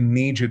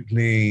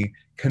immediately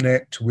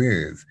connect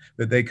with,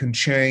 that they can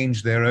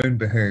change their own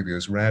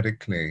behaviors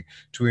radically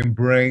to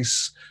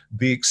embrace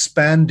the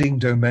expanding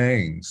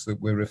domains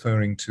that we're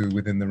referring to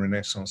within the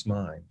Renaissance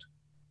mind?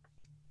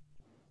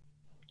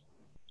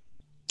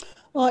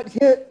 All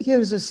right,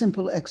 here's a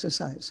simple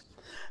exercise.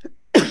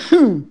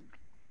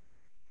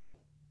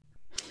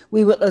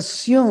 We will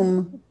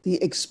assume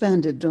the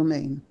expanded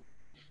domain,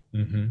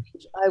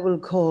 which I will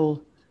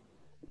call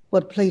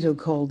what Plato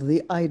called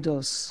the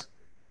eidos,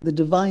 the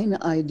divine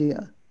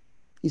idea.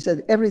 He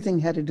said everything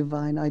had a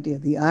divine idea,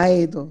 the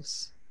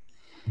eidos.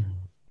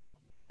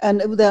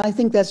 And I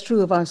think that's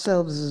true of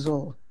ourselves as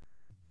well.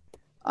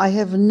 I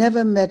have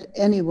never met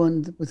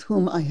anyone with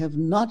whom I have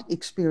not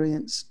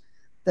experienced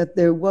that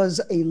there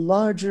was a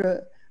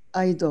larger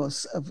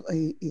eidos, of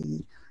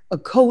a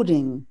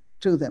coding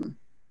to them.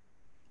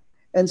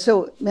 And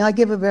so, may I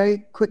give a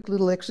very quick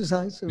little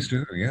exercise? Let's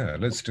do it, yeah,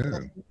 let's do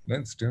it.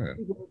 Let's do it.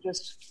 People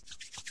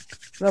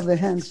just rub their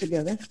hands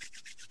together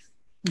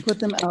and put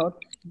them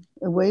out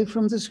away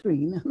from the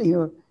screen. I mean,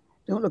 or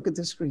don't look at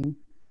the screen.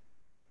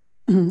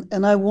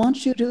 And I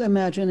want you to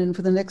imagine, and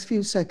for the next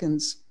few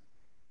seconds,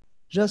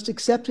 just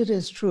accept it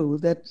as true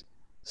that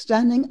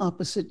standing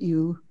opposite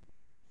you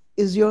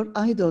is your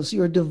eidos,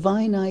 your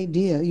divine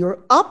idea, your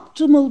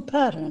optimal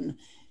pattern,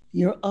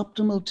 your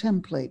optimal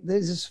template that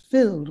is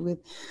filled with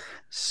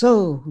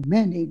so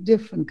many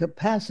different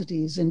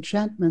capacities,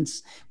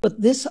 enchantments.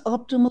 But this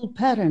optimal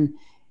pattern,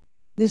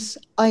 this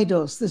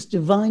eidos, this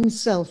divine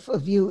self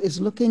of you, is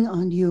looking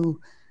on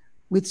you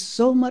with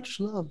so much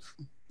love,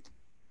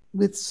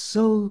 with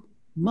so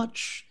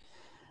much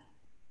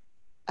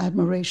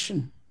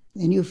admiration,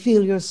 and you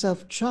feel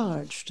yourself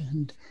charged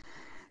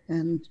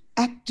and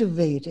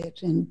activated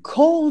and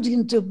called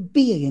into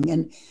being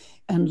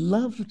and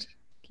loved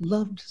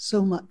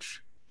so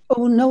much.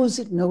 Oh,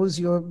 it knows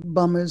your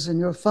bummers and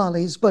your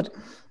follies, but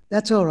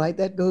that's all right.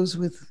 That goes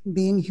with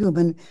being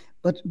human.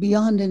 But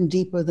beyond and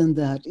deeper than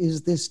that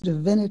is this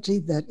divinity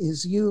that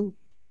is you.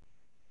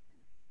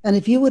 And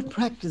if you would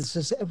practice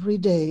this every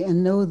day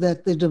and know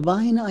that the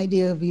divine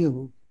idea of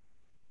you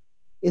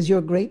is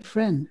your great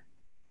friend,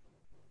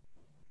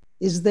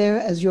 is there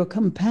as your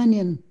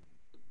companion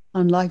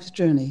on life's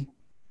journey,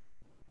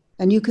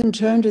 and you can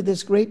turn to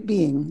this great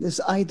being, this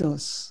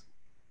eidos,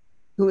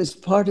 who is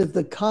part of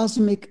the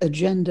cosmic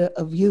agenda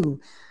of you,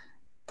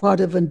 part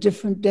of a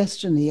different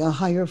destiny, a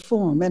higher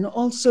form, and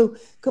also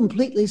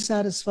completely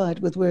satisfied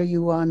with where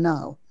you are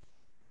now.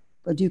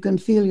 But you can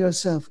feel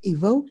yourself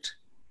evoked,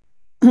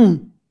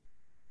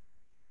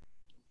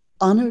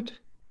 honored,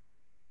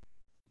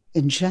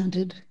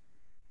 enchanted,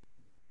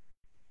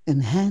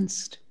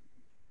 enhanced,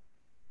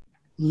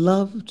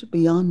 loved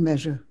beyond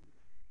measure.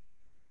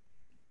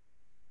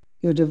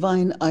 Your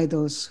divine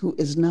eidos, who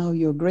is now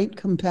your great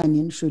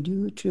companion, should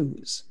you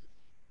choose,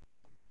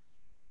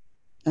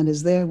 and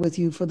is there with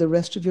you for the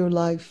rest of your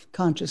life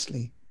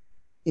consciously,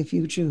 if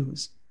you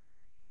choose.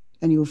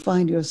 And you'll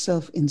find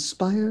yourself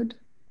inspired,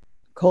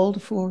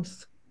 called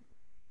forth,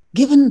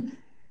 given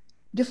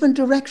different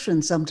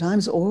directions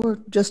sometimes, or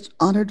just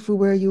honored for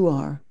where you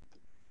are,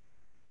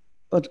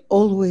 but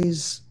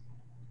always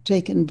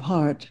taking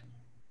part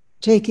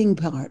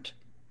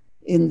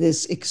in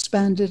this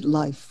expanded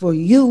life. For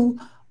you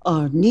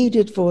are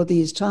needed for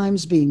these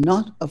times. Be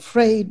not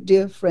afraid,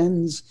 dear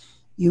friends.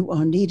 You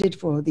are needed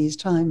for these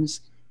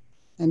times.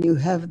 And you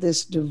have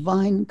this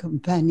divine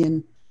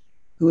companion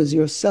who is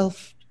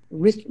yourself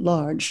writ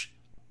large,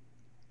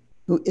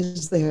 who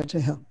is there to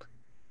help.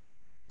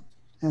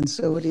 And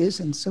so it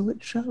is, and so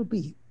it shall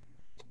be.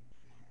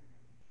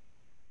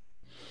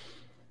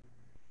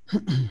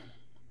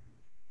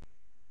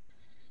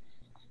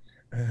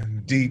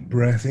 And deep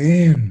breath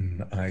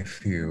in, I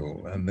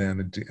feel, and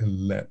then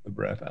let the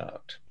breath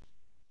out.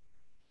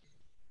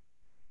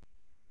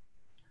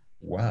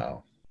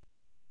 Wow.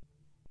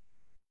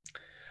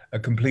 A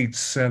complete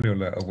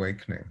cellular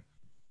awakening.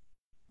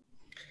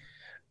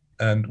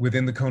 And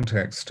within the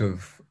context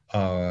of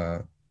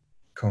our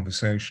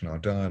conversation, our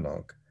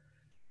dialogue,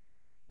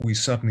 we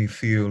suddenly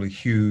feel a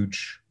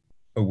huge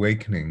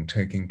awakening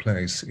taking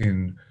place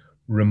in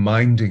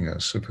reminding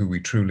us of who we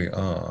truly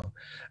are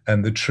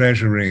and the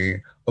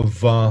treasury of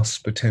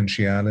vast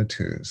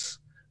potentialities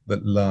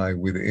that lie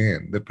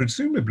within, that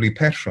presumably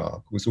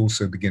Petrarch was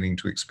also beginning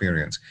to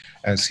experience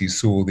as he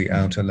saw the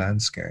outer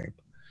landscape.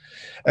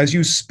 As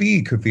you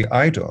speak of the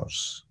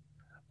eidos,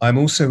 I'm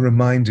also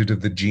reminded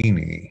of the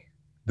genie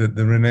that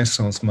the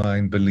Renaissance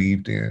mind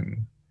believed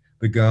in,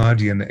 the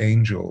guardian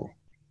angel,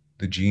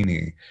 the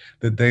genie,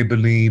 that they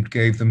believed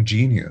gave them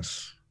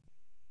genius.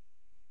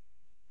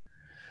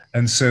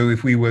 And so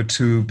if we were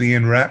to be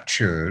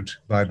enraptured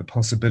by the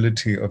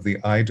possibility of the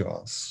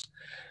eidos,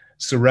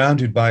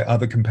 surrounded by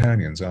other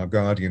companions, our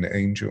guardian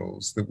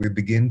angels, that we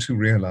begin to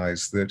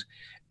realize that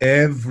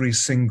every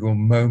single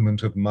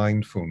moment of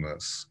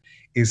mindfulness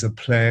is a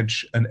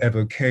pledge, an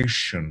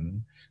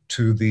evocation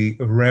to the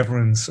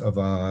reverence of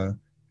our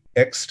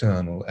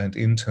external and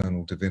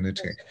internal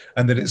divinity,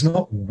 and that it's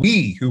not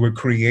we who are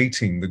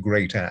creating the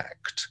great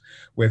act,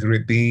 whether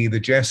it be the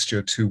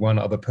gesture to one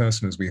other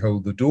person as we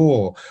hold the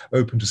door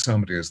open to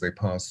somebody as they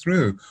pass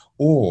through,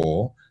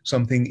 or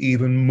something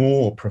even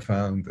more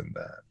profound than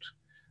that,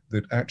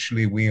 that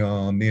actually we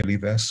are merely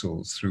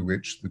vessels through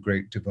which the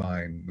great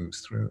divine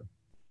moves through.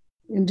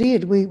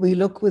 Indeed, we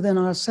look within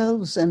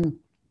ourselves and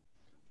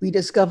we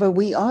discover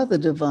we are the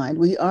divine.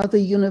 We are the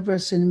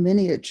universe in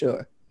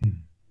miniature.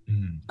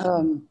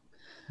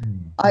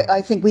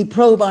 I think we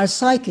probe our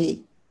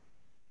psyche,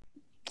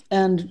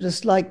 and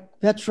just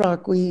like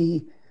Petrarch,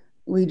 we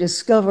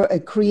discover a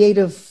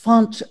creative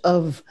font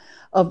of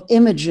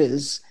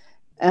images,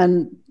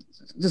 and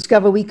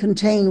discover we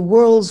contain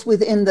worlds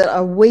within that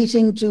are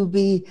waiting to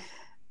be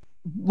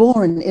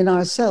born in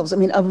ourselves. I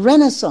mean, a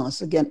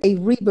renaissance, again, a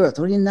rebirth,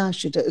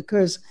 rinascita,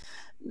 occurs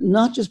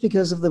not just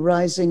because of the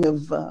rising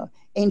of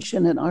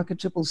ancient and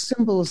archetypal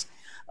symbols.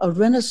 A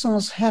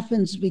renaissance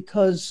happens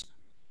because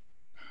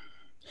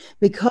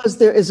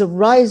there is a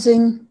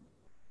rising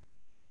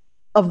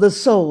of the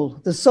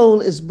soul. The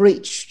soul is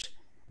breached.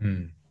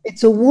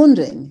 It's a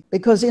wounding,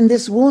 because in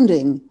this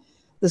wounding,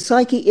 the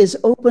psyche is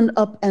opened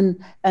up, and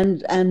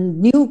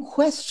new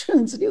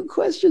questions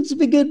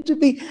begin to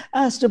be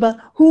asked about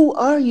who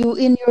are you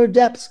in your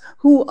depths?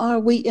 Who are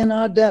we in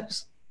our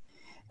depths?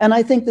 And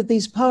I think that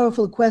these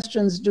powerful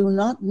questions do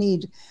not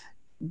need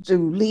to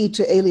lead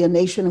to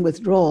alienation and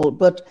withdrawal,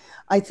 but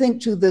I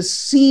think to the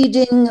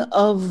seeding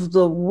of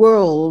the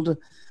world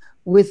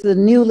with the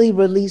newly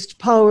released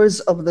powers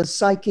of the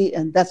psyche,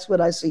 and that's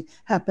what I see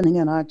happening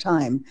in our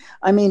time.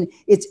 I mean,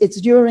 it's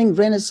during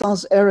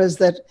Renaissance eras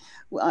that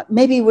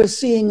maybe we're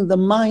seeing the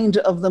mind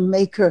of the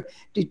maker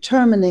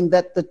determining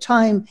that the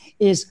time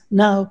is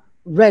now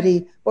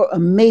ready for a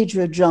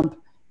major jump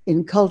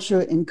in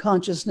culture, in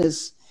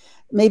consciousness.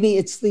 Maybe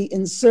it's the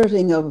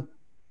inserting of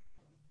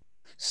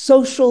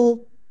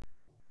social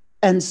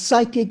and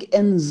psychic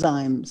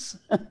enzymes,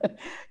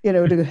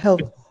 to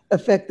help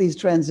affect these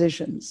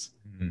transitions.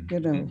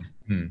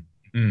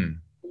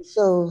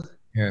 So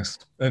yes,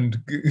 and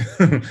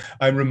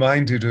I'm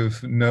reminded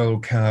of Noel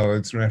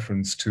Coward's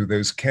reference to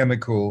those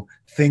chemical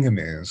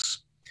thingamies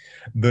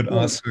that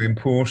are so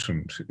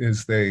important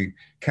as they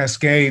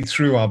cascade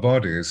through our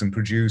bodies and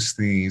produce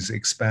these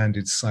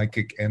expanded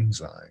psychic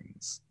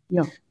enzymes.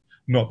 Yeah.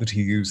 Not that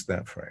he used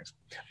that phrase.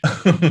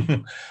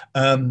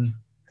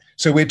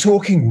 So we're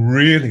talking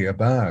really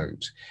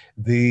about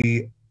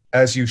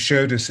as you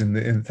showed us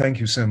thank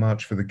you so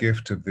much for the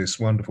gift of this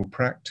wonderful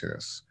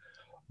practice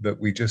that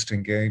we just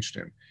engaged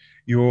in.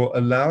 You're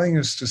allowing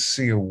us to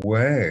see a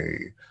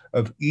way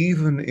of,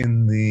 even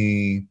in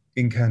the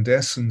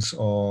incandescence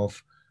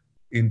of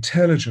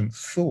intelligent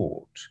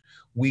thought,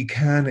 we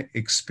can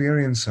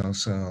experience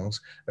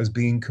ourselves as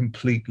being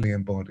completely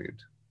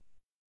embodied.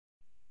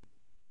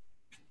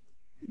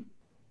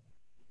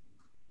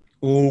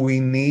 All we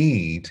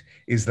need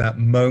is that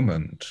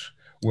moment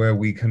where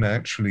we can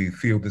actually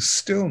feel the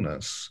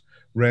stillness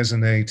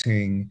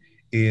resonating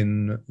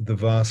in the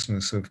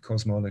vastness of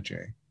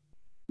cosmology.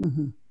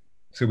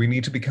 So we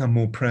need to become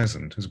more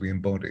present as we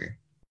embody.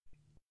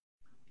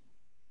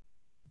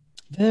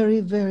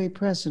 Very, very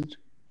present.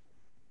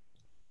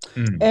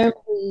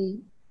 Everything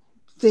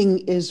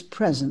is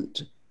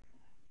present.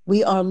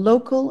 We are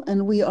local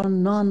and we are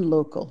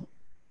non-local.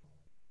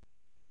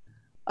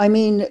 I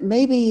mean,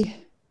 maybe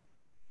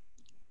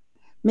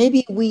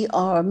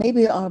our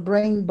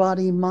brain,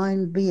 body,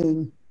 mind,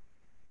 being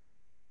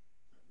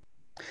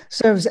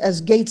serves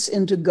as gates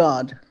into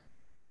God,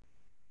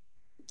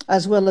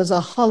 as well as a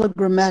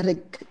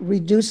hologrammatic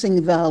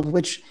reducing valve,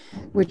 which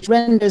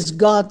renders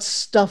God's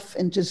stuff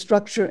into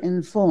structure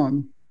and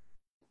form.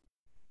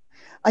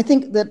 I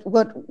think that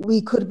what we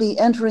could be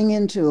entering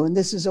into, and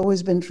this has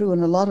always been true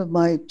in a lot of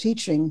my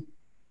teaching,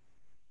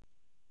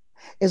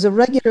 is a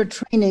regular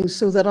training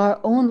so that our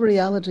own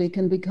reality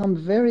can become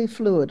very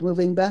fluid,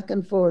 moving back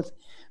and forth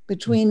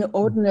between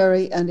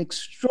ordinary and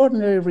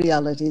extraordinary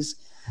realities,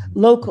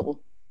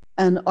 local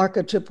and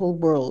archetypal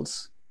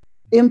worlds,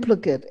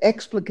 implicate,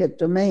 explicate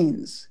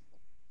domains.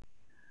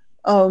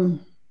 I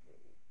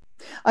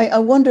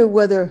wonder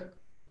whether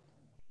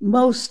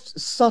most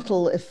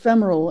subtle,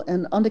 ephemeral,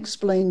 and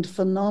unexplained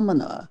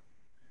phenomena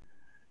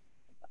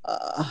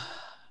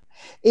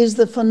is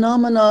the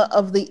phenomena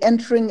of the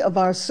entering of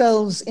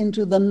ourselves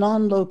into the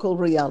non-local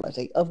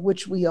reality of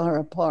which we are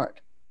a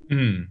part.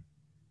 Mm.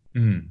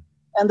 Mm.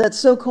 And that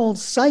so-called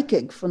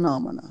psychic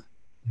phenomena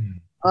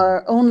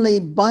are only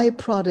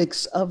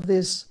byproducts of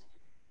this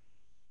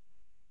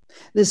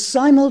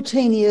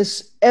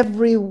simultaneous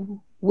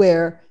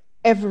everywhere,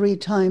 every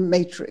time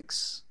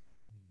matrix.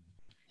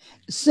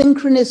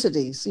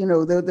 Synchronicities, you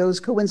know, those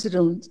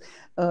coincidental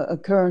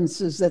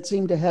occurrences that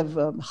seem to have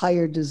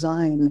higher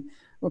design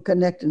or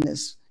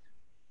connectedness,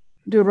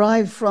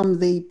 derive from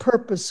the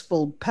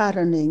purposeful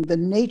patterning, the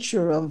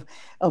nature of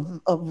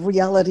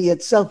reality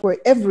itself, where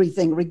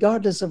everything,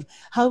 regardless of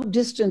how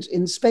distant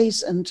in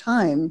space and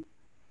time,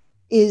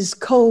 is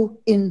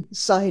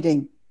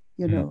coinciding,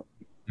 you know.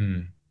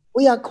 Mm.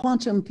 We are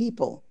quantum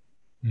people.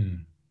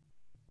 Mm.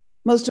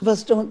 Most of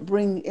us don't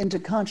bring into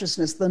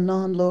consciousness the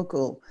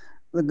non-local,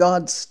 the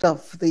God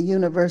stuff, the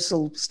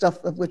universal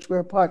stuff of which we're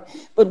a part,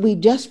 but we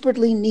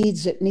desperately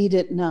need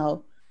it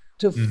now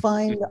to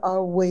find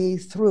our way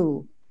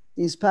through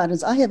these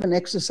patterns. I have an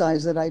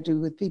exercise that I do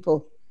with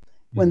people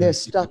when they're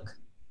stuck.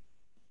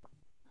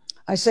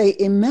 I say,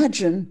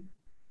 imagine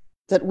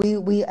that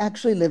we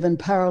actually live in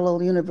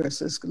parallel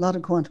universes. A lot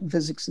of quantum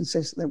physics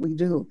insists that we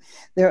do.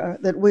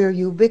 That we're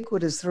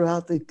ubiquitous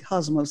throughout the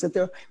cosmos, that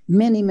there are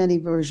many, many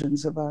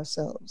versions of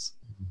ourselves.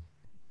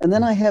 And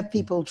then I have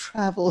people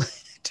travel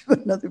to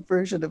another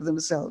version of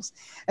themselves.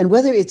 And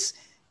whether it's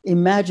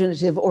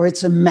imaginative or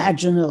it's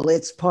imaginal,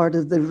 it's part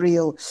of the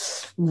real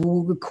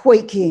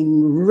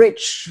quaking,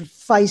 rich,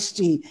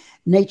 feisty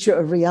nature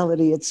of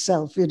reality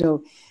itself, you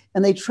know.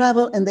 And they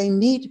travel and they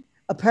meet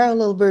a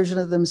parallel version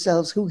of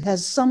themselves who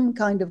has some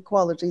kind of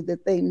quality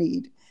that they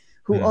need,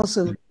 who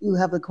also you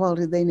have the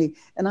quality they need.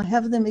 And I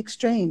have them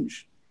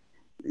exchange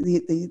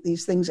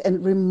these things,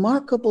 and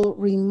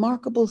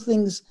remarkable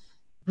things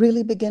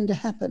really begin to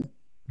happen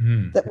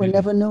that were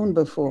never known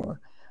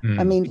before.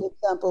 I mean, for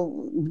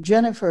example,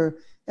 Jennifer,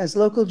 as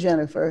local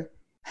Jennifer,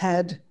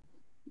 had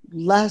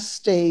last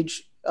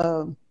stage,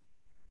 you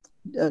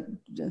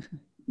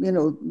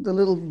know, the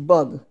little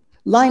bug,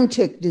 Lyme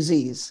tick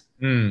disease.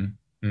 She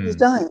was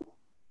dying.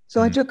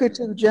 So I took her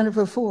to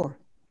Jennifer 4.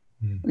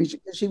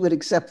 She would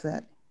accept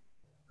that,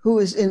 who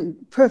is in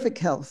perfect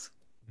health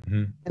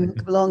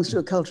and belongs to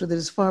a culture that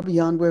is far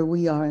beyond where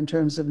we are in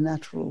terms of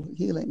natural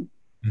healing.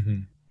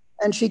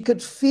 And she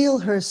could feel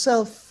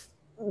herself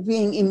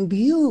being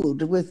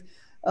imbued with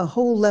a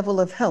whole level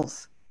of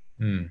health.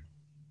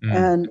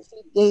 And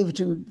she gave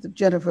to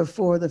Jennifer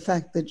 4 the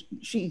fact that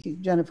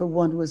Jennifer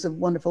 1 was a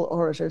wonderful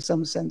orator,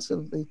 some sense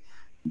of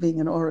being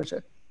an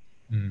orator.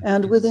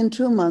 And within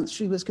 2 months,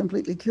 she was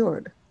completely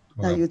cured.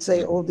 Wow. Now you'd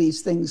say, all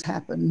these things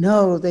happen.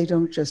 No, they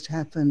don't just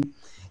happen.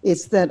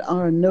 It's that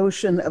our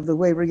notion of the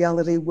way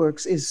reality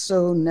works is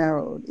so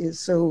narrowed, is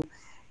so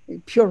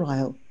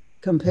puerile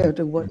compared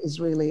to what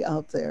is really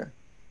out there.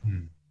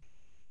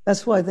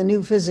 That's why the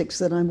new physics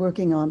that I'm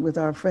working on with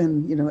our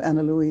friend, you know,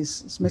 Anna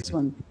Louise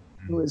Smitsman,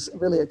 who is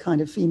really a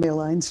kind of female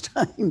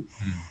Einstein,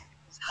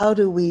 how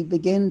do we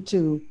begin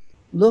to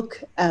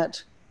look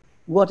at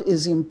what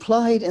is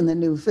implied in the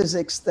new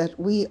physics, that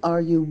we are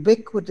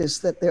ubiquitous,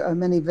 that there are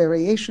many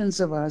variations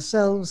of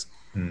ourselves,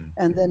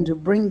 and then to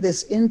bring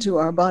this into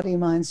our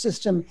body-mind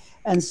system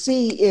and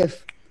see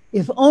if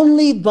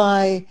only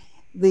by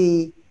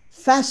the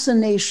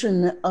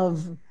fascination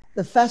of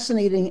the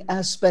fascinating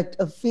aspect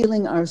of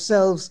feeling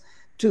ourselves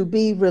to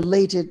be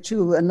related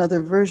to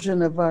another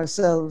version of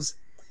ourselves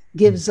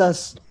gives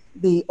us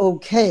the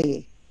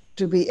okay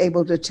to be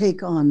able to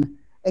take on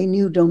a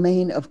new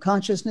domain of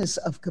consciousness,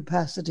 of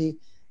capacity,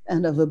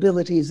 and of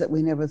abilities that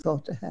we never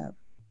thought to have.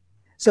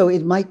 So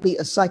it might be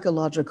a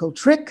psychological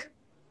trick,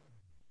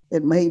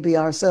 it may be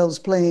ourselves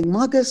playing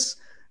Magus,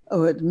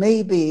 or it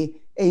may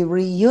be a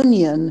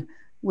reunion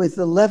with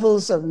the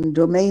levels and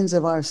domains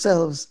of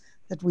ourselves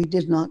that we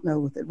did not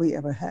know that we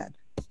ever had.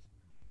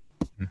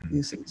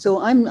 You see,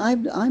 so I'm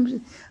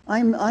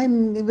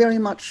very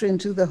much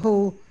into the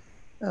whole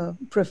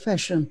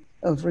profession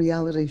of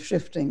reality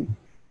shifting,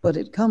 but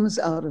it comes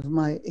out of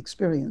my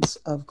experience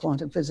of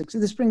quantum physics.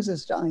 This brings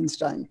us to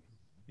Einstein.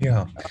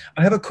 Yeah,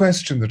 I have a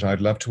question that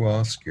I'd love to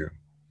ask you,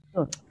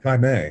 if I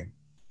may,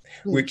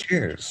 which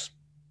is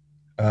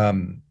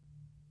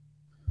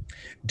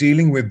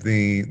dealing with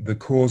the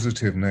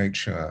causative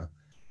nature,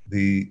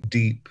 the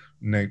deep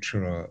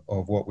nature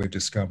of what we're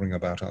discovering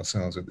about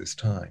ourselves at this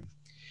time.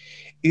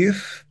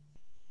 If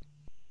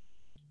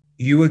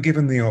you were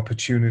given the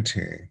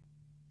opportunity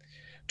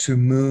to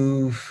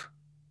move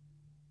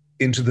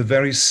into the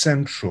very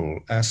central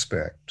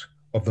aspect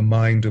of the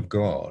mind of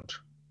God,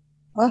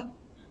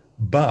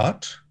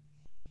 but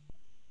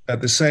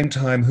at the same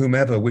time,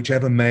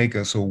 whichever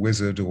magus or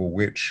wizard or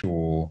witch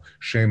or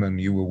shaman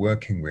you were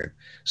working with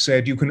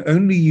said you can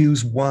only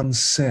use one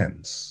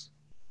sense,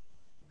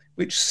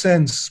 which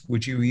sense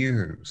would you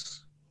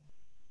use?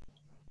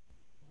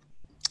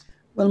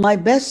 Well, my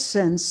best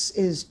sense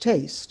is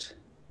taste.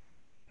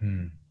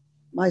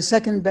 My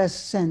second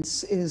best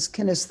sense is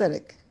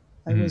kinesthetic.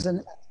 I was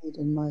an athlete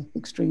in my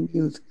extreme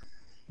youth.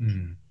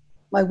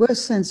 My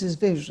worst sense is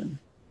vision.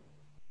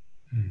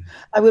 Mm.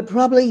 I would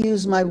probably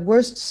use my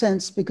worst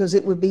sense because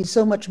it would be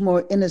so much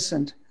more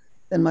innocent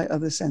than my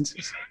other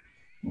senses.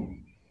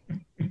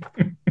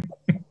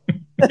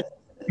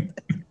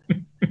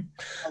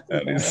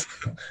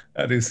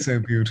 That is so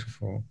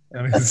beautiful.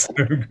 That is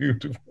so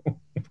beautiful.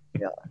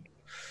 Yeah.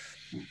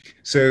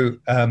 So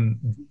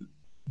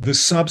the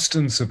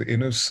substance of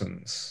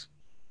innocence,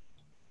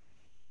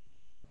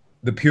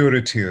 the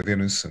purity of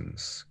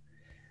innocence,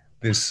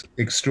 this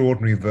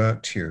extraordinary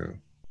virtue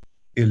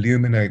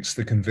illuminates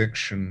the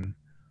conviction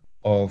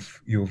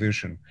of your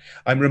vision.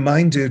 I'm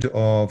reminded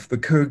of the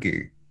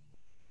Kogi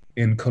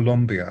in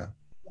Colombia,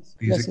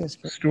 these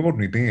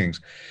extraordinary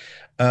beings.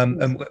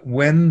 And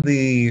when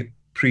the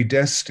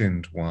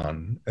predestined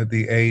one at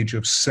the age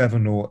of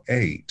 7 or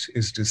 8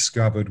 is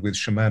discovered with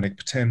shamanic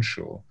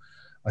potential,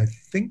 I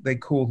think they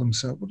call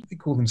themselves, what do they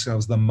call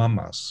themselves? The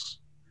mamas,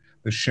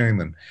 the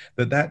shaman,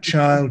 that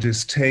child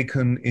is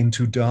taken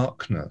into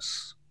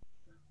darkness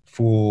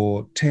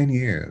for 10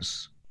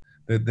 years,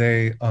 that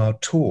they are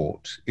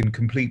taught in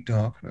complete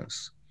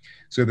darkness.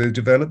 So they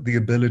develop the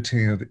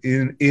ability of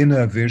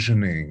inner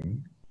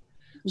visioning,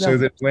 so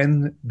that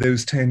when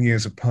those 10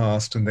 years have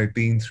passed and they've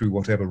been through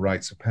whatever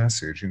rites of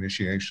passage,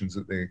 initiations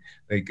that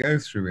they go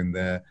through in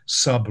their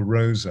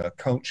sub-rosa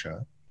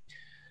culture,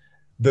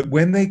 that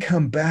when they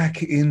come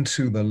back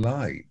into the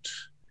light,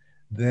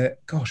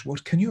 gosh,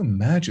 what can you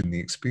imagine the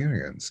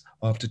experience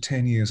after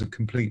 10 years of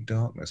complete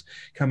darkness?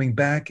 Coming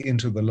back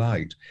into the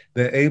light,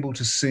 they're able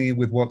to see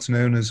with what's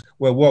known as,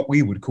 well, what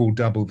we would call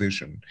double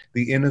vision,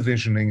 the inner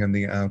visioning and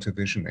the outer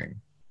visioning.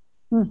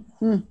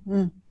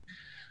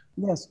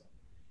 Yes.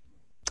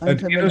 And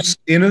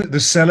the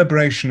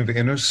celebration of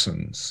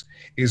innocence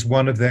is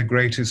one of their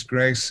greatest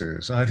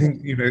graces. I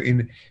think, you know,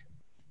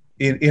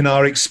 in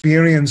our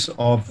experience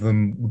of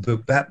them,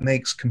 that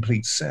makes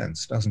complete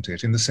sense, doesn't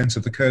it? In the sense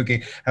of the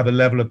Kogi have a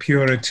level of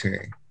purity,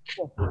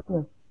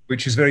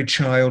 which is very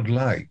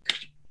childlike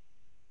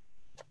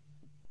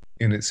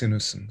in its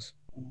innocence.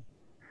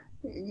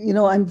 You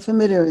know, I'm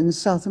familiar in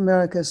South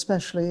America,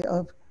 especially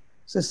of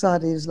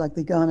societies like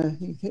the Ghana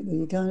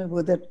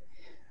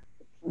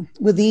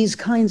with these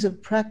kinds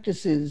of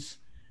practices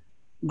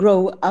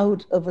grow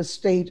out of a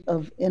state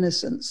of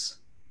innocence.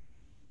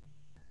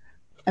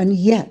 And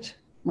yet,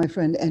 my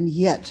friend, and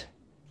yet,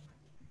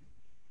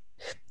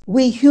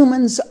 we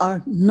humans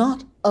are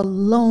not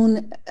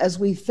alone as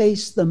we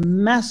face the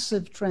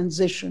massive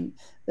transition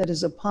that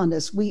is upon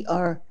us. We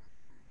are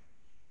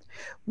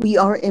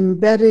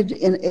embedded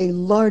in a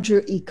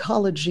larger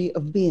ecology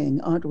of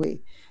being, aren't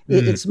we?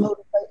 It's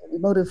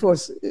motive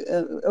force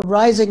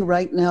arising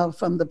right now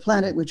from the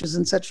planet, which is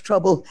in such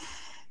trouble,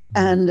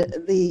 and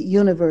the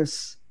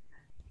universe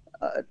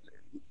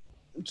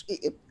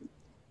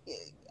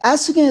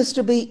asking us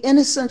to be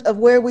innocent of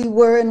where we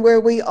were and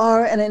where we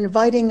are, and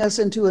inviting us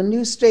into a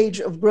new stage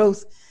of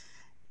growth.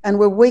 And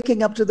we're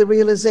waking up to the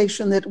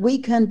realization that we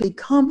can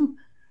become,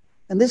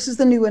 and this is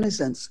the new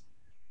innocence,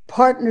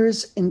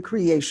 partners in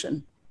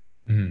creation,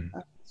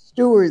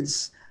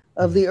 stewards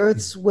of the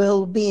earth's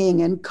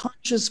well-being, and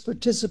conscious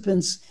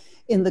participants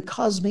in the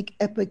cosmic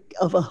epic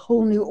of a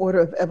whole new order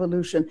of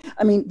evolution.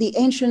 I mean, the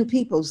ancient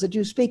peoples that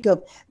you speak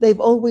of, they've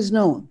always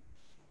known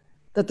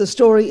that the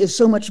story is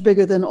so much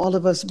bigger than all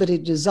of us, but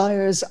it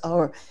desires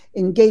our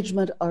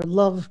engagement, our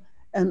love,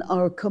 and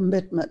our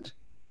commitment.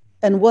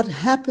 And what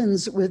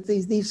happens with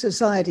these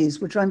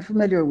societies, which I'm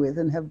familiar with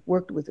and have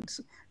worked with at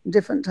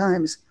different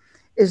times,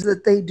 is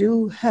that they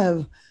do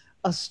have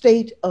a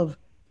state of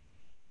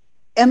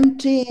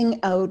emptying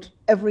out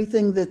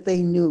everything that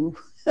they knew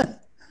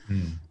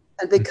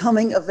and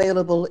becoming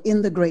available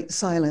in the great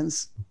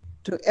silence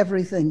to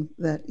everything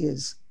that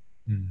is.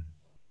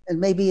 And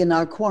maybe in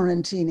our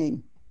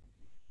quarantining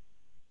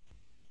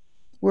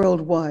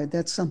worldwide,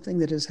 that's something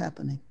that is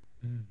happening.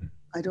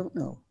 I don't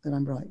know that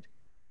I'm right,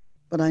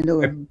 but I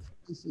know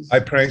I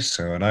pray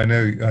so, and I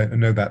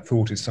know that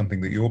thought is something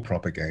that you're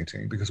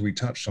propagating, because we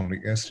touched on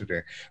it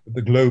yesterday.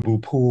 The global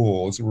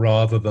pause,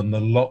 rather than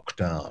the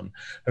lockdown,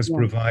 has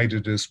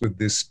provided us with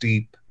this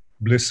deep,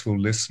 blissful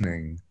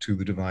listening to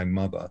the Divine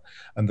Mother,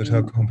 and that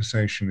her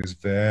conversation is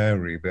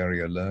very,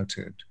 very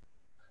alerted.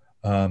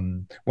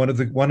 One of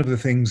the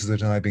things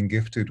that I've been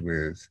gifted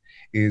with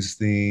is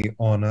the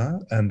honor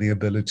and the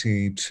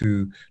ability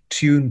to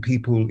tune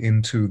people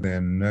into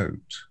their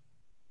note.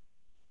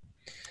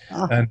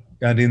 And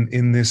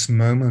in this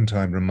moment,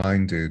 I'm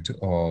reminded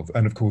of,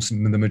 and of course, the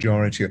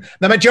majority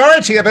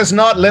of us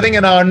not living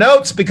in our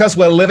notes because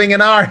we're living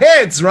in our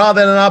heads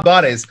rather than in our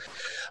bodies.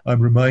 I'm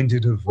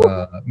reminded of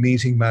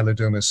meeting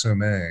Malidoma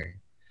Somé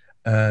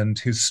and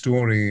his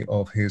story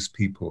of his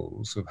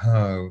peoples, of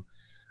how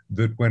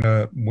that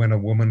when a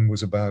woman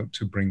was about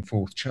to bring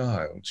forth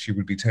child, she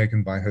would be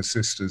taken by her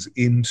sisters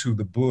into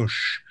the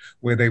bush,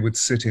 where they would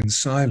sit in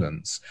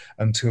silence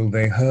until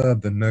they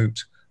heard the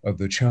note of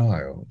the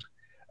child.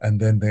 And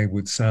then they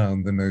would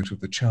sound the note of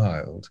the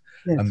child,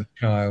 and the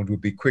child would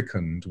be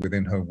quickened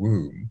within her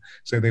womb.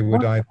 So they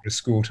would either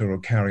escort her or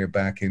carry her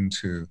back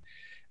into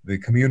the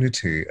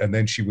community, and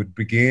then she would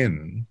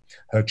begin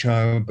her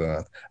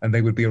childbirth, and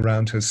they would be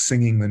around her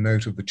singing the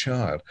note of the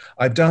child.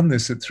 I've done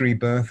this at 3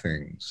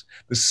 birthings.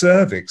 The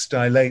cervix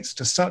dilates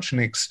to such an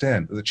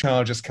extent that the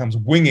child just comes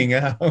winging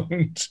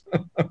out.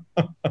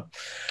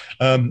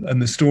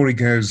 And the story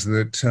goes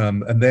that,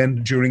 and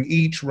then during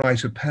each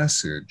rite of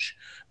passage,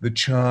 the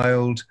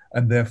child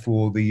and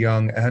therefore the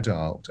young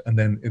adult, and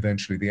then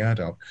eventually the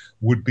adult,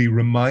 would be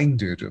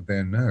reminded of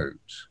their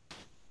note.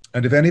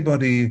 And if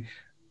anybody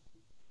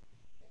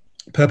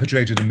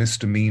perpetrated a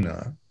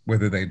misdemeanor,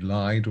 whether they'd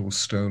lied or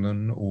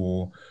stolen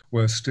or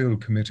were still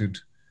committed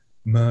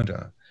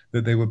murder,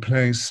 that they were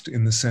placed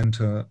in the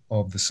center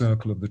of the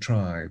circle of the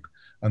tribe,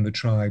 and the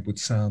tribe would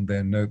sound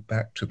their note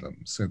back to them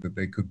so that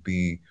they could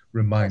be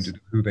reminded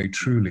of who they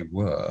truly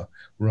were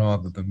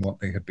rather than what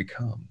they had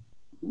become.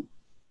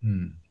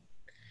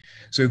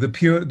 So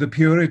the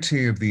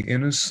purity of the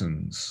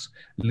innocence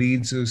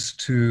leads us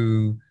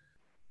to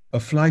a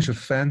flight of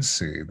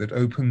fancy that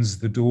opens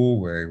the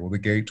doorway or the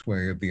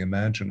gateway of the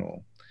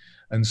imaginal.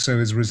 And so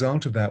as a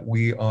result of that,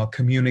 we are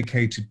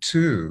communicated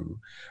to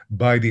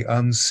by the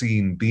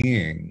unseen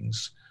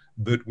beings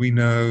that we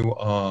know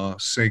are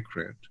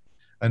sacred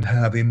and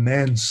have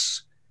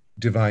immense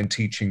divine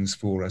teachings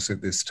for us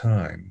at this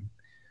time.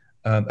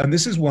 And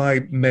this is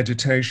why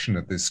meditation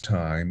at this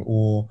time,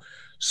 or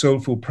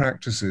soulful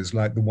practices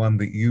like the one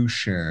that you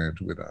shared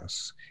with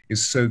us,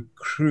 is so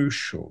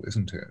crucial,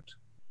 isn't it?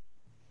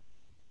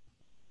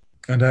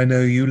 And I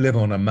know you live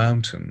on a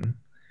mountain,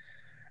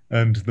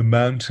 and the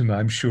mountain,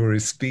 I'm sure,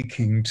 is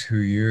speaking to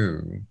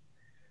you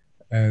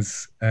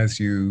as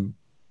you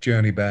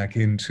journey back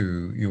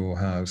into your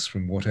house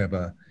from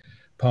whatever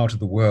part of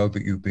the world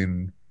that you've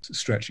been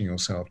stretching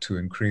yourself to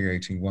and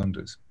creating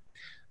wonders.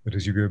 But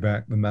as you go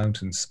back, the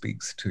mountain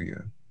speaks to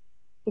you.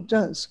 It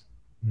does.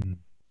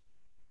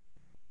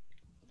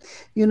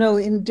 You know,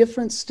 in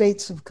different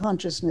states of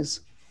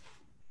consciousness,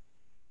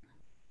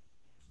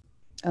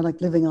 I like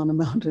living on a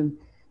mountain,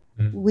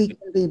 we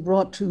can be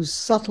brought to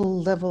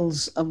subtle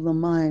levels of the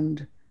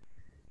mind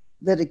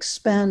that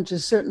expand to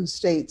certain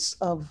states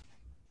of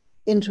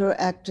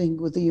interacting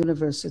with the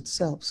universe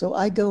itself. So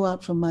I go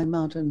out from my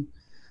mountain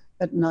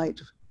at night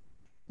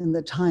in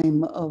the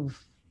time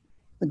of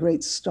the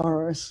great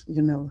stars,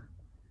 you know,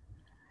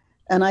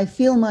 and I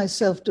feel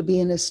myself to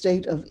be in a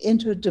state of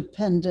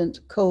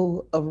interdependent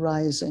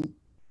co-arising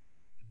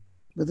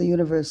with the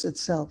universe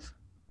itself.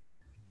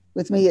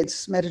 With me,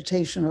 it's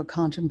meditation or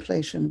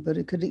contemplation, but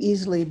it could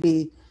easily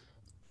be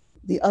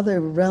the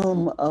other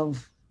realm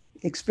of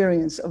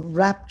experience of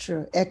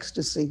rapture,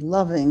 ecstasy,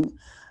 loving,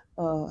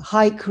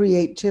 high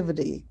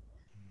creativity.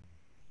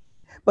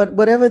 But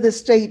whatever the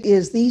state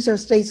is, these are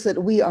states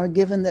that we are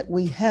given, that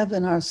we have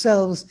in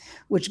ourselves,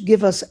 which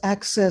give us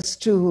access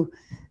to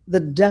the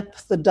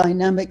depth, the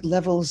dynamic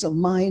levels of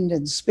mind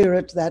and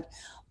spirit that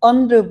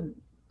under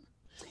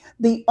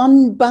the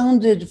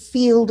unbounded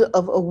field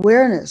of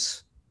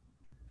awareness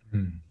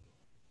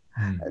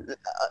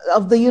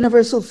of the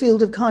universal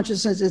field of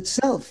consciousness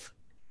itself,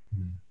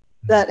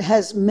 that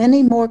has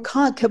many more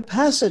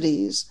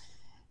capacities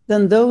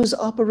than those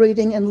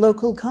operating in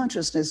local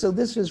consciousness. So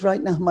this is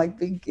right now my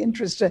big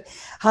interest.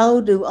 How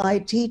do I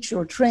teach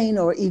or train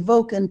or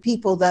evoke in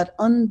people that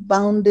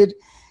unbounded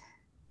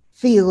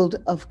field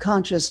of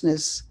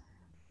consciousness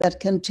that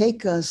can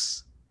take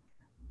us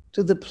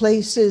to the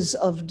places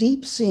of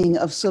deep seeing,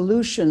 of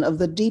solution, of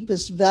the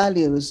deepest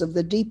values, of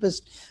the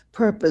deepest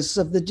purpose,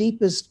 of the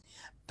deepest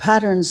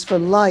patterns for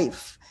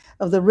life,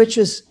 of the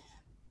richest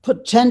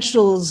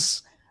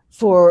potentials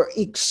for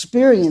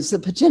experience, the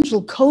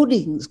potential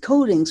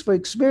codings for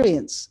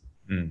experience.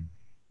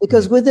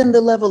 Because within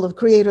the level of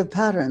creative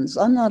patterns,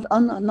 not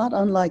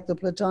unlike the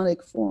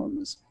Platonic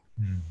forms,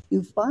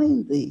 you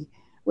find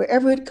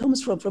wherever it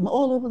comes from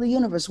all over the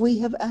universe, we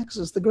have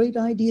access. The great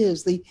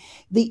ideas, the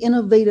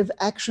innovative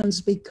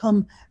actions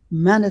become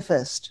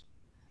manifest.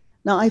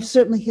 Now, I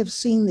certainly have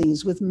seen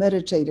these with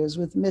meditators,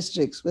 with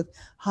mystics, with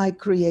high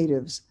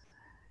creatives,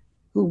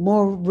 who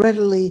more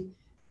readily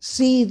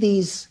see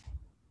these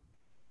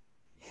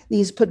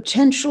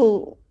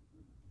potential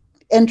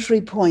entry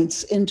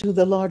points into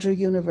the larger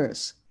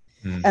universe.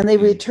 And they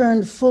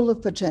return full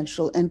of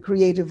potential and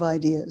creative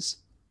ideas.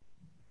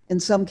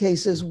 In some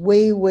cases,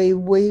 way, way,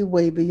 way,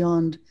 way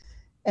beyond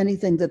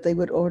anything that they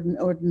would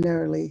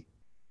ordinarily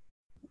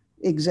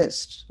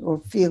exist or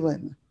feel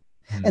in.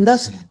 And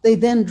thus, they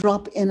then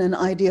drop in an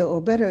idea,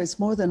 or better, it's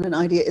more than an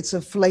idea, it's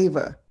a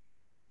flavor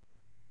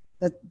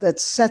that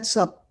sets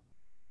up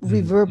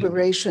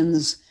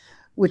reverberations,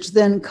 which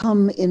then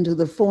come into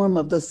the form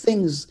of the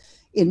things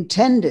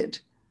intended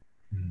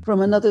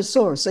from another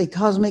source, a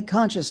cosmic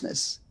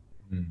consciousness.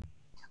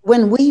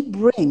 When we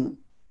bring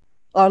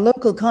our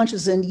local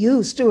consciousness, and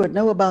you, Stewart,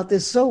 know about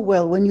this so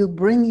well, when you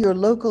bring your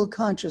local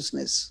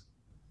consciousness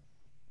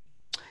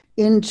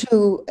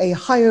into a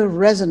higher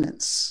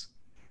resonance,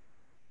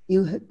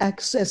 you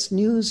access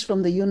news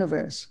from the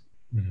universe.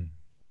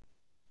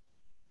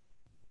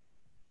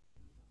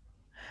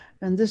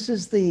 And this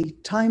is the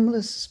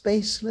timeless,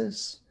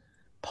 spaceless,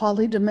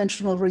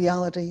 polydimensional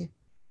reality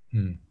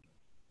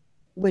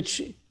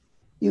which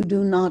you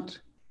do not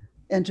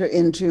enter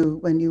into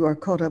when you are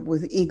caught up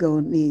with ego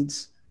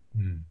needs.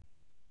 Mm.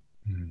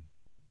 Mm.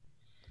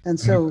 And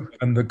so,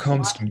 and the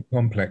constant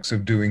complex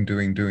of doing.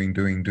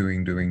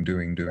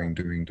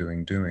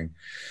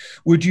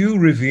 Would you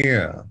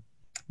revere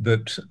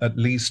that at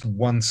least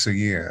once a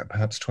year,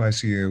 perhaps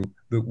twice a year,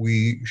 that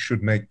we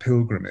should make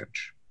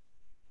pilgrimage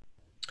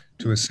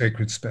to a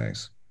sacred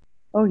space?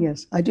 oh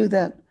yes, I do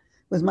that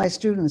with my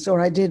students, or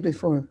I did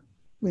before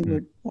we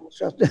were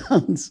shut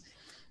down.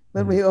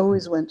 But we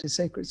always went to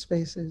sacred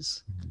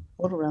spaces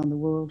all around the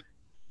world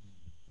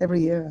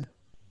every year.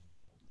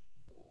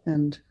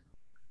 And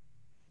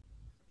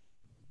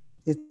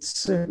it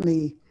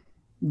certainly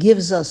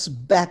gives us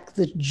back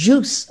the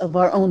juice of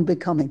our own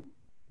becoming,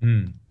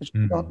 which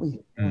we thought we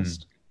had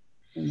lost.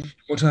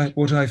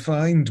 What I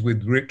find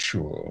with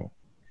ritual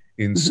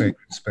in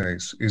sacred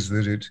space is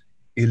that it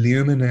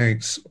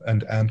illuminates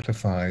and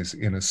amplifies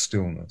inner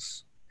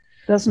stillness.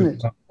 Doesn't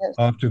it? Yes.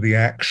 After the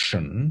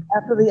action.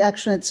 After the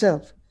action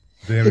itself.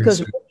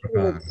 Because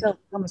ritual itself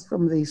comes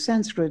from the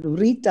Sanskrit,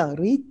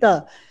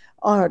 rita,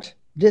 art,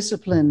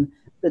 discipline,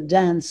 the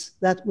dance,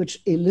 that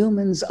which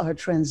illumines our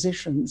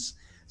transitions,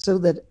 so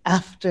that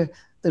after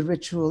the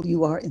ritual,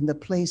 you are in the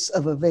place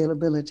of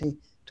availability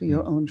to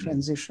your own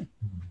transition,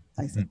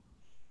 I think.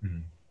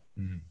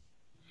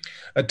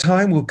 A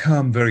time will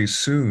come very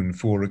soon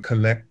for a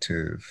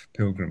collective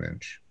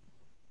pilgrimage.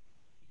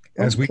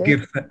 As we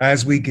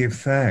give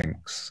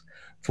thanks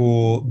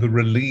for the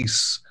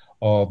release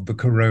of the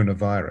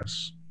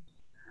coronavirus.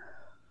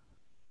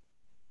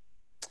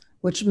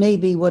 Which may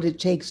be what it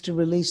takes to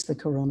release the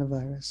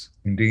coronavirus.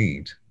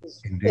 Indeed.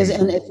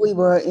 And if we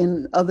were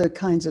in other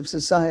kinds of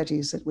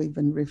societies that we've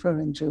been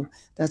referring to,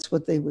 that's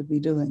what they would be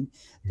doing.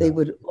 Yeah. They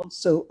would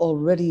also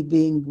already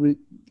be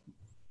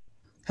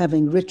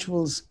having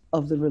rituals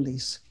of the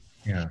release.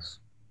 Yes.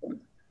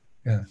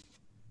 Yeah.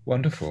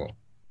 Wonderful.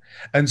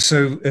 And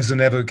so as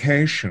an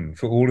evocation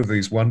for all of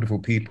these wonderful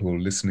people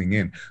listening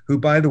in, who,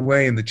 by the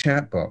way, in the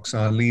chat box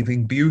are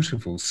leaving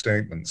beautiful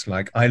statements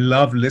like, I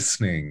love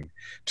listening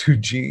to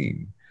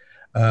Jean,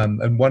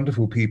 and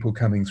wonderful people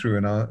coming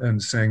through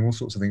and saying all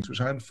sorts of things, which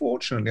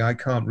unfortunately I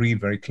can't read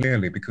very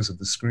clearly because of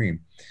the screen,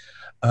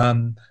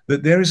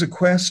 that there is a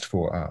quest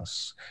for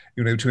us,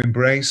 to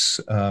embrace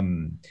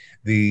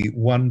the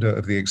wonder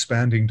of the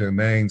expanding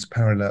domains,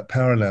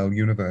 parallel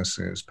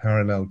universes,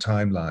 parallel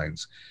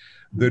timelines,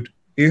 that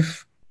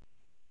if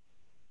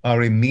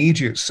our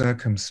immediate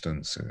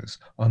circumstances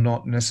are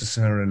not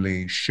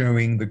necessarily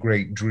showing the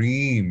great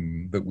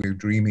dream that we're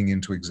dreaming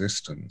into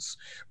existence,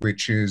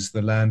 which is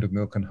the land of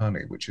milk and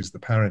honey, which is the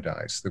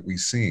paradise that we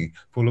see,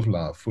 full of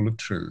love, full of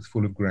truth,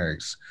 full of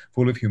grace,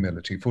 full of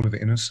humility, full of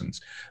innocence,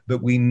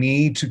 that we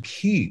need to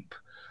keep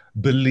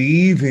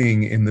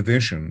believing in the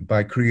vision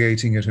by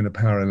creating it in a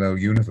parallel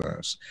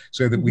universe,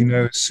 so that we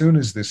know as soon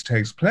as this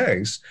takes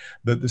place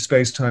that the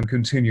space-time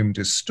continuum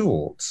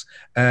distorts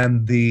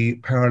and the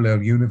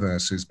parallel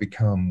universes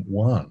become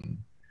one,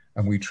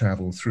 and we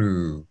travel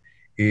through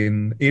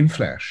in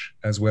flesh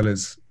as well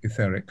as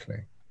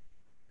etherically.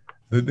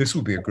 This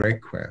will be a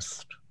great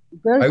quest.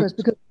 Very quest,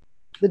 because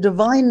the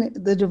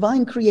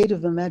divine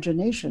creative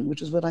imagination,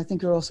 which is what I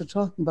think you're also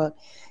talking about,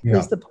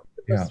 is the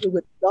through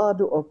which God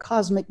or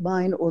cosmic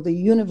mind or the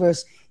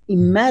universe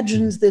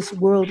imagines this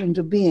world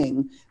into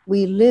being.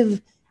 We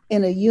live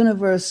in a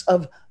universe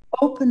of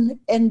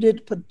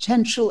open-ended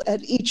potential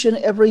at each and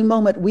every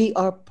moment. We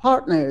are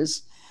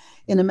partners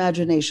in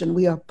imagination.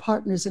 We are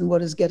partners in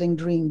what is getting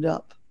dreamed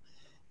up.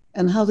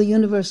 And how the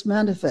universe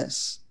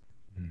manifests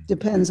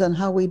depends on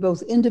how we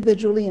both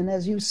individually and,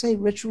 as you say,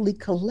 ritually,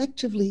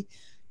 collectively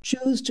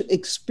choose to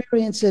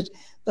experience it.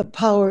 The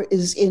power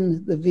is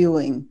in the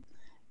viewing.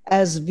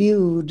 As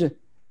viewed,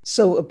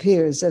 so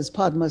appears, as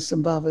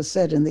Padmasambhava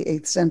said in the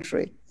 8th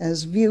century.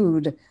 As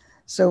viewed,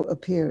 so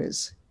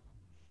appears.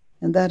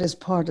 And that is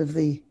part of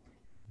the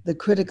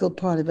critical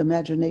part of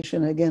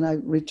imagination. Again, I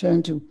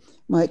return to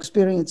my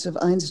experience of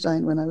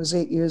Einstein when I was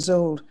 8 years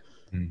old,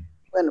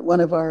 when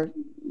one of our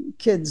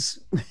kids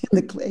in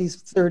the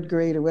 3rd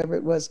grade or whatever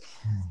it was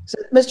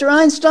said, Mr.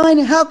 Einstein,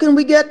 how can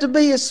we get to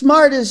be as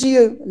smart as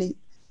you? And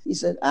he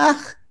said,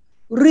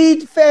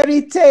 read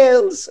fairy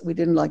tales. We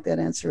didn't like that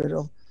answer at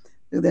all.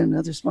 And then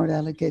another smart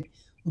aleck kid,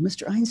 well,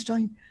 Mr.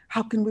 Einstein,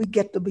 how can we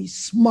get to be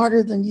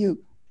smarter than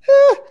you?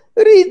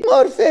 Read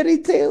more fairy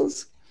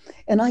tales.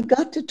 And I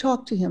got to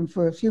talk to him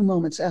for a few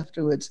moments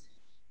afterwards.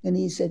 And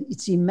he said,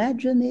 it's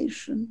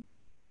imagination.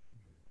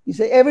 He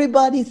said,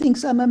 everybody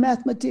thinks I'm a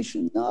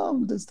mathematician.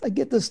 No, I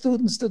get the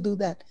students to do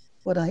that.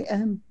 What I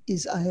am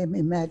is I am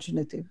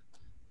imaginative.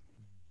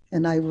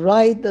 And I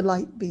ride the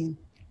light beam.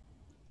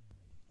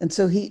 And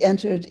so he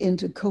entered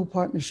into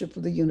co-partnership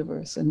with the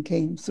universe and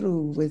came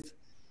through with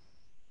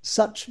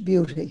such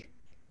beauty,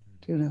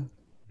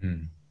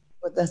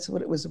 But that's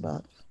what it was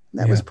about.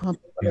 That was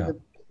probably one of the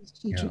biggest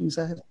teachings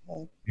I have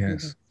had.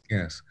 Yes,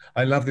 yes.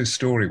 I love this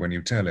story when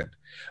you tell it.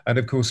 And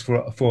of course,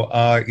 for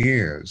our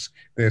ears,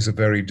 there's a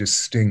very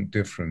distinct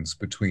difference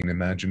between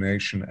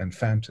imagination and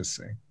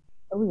fantasy.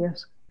 Oh,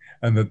 yes.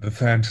 And that the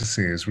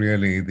fantasy is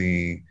really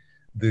the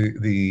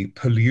the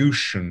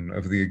pollution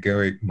of the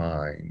egoic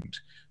mind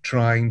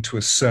trying to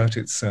assert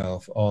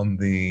itself on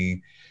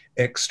the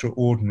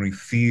extraordinary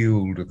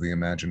field of the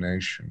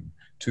imagination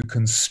to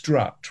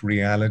construct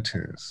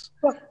realities.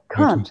 But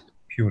Kant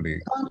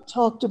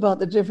talked about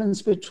the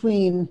difference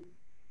between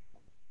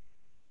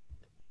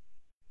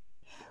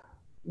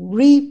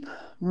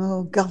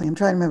oh golly, I'm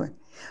trying to remember,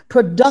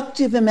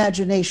 productive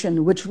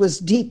imagination, which was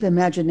deep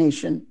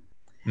imagination,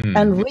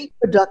 and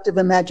reproductive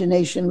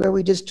imagination, where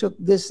we just took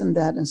this and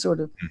that and sort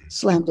of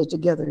slammed it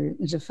together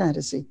into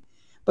fantasy.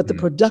 But the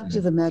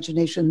productive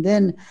imagination,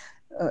 then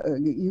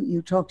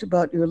you talked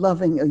about your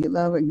loving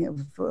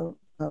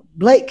of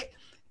Blake,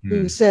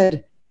 who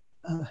said,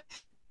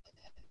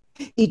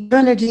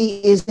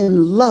 eternity is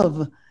in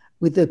love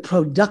with the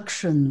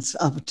productions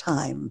of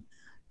time.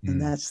 And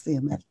that's the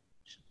imagination.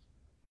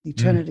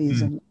 Eternity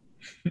is in love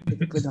with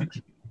the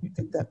production. I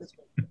think that was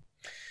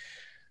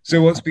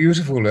So what's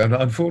beautiful, and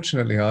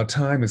unfortunately our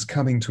time is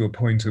coming to a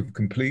point of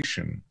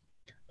completion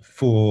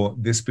for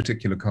this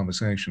particular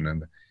conversation,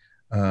 and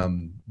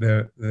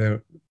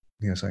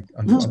yes, I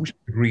wish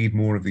I could read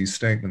more of these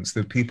statements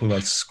that people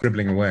are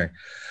scribbling away.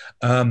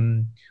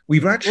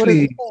 We've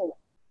actually,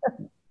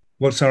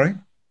 what, sorry?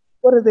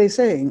 What are they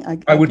saying?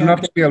 I would love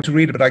to be able to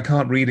read it, but I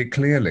can't read it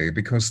clearly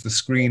because the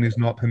screen is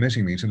not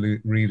permitting me to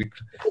read it.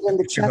 In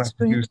the chat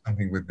screen? Do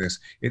something with this.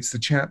 It's the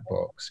chat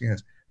box,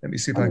 yes. Let me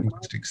see if I can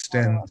just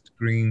extend the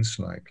screen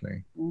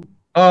slightly.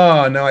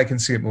 Ah, now I can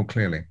see it more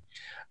clearly.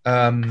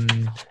 Well,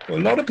 a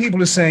lot of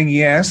people are saying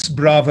yes,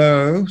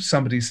 bravo.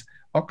 Somebody's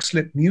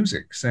Oxlip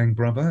Music saying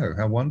bravo,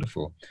 how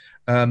wonderful.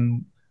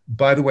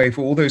 By the way,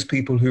 for all those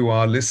people who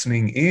are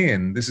listening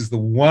in, this is the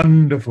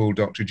wonderful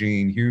Dr.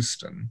 Jean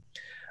Houston.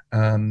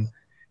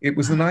 It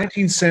was the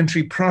 19th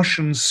century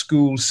Prussian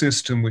school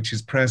system which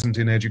is present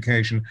in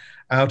education,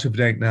 out of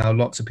date now.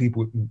 Lots of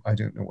people, I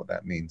don't know what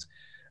that means.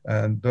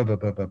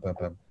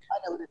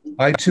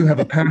 I too have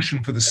a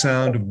passion for the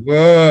sound of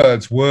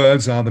words.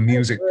 Words are the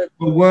music.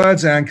 Well,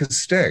 words anchor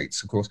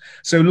states, of course.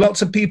 So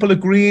lots of people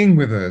agreeing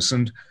with us.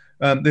 And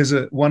there's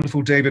a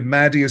wonderful David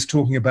Maddy is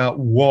talking about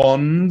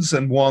wands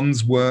and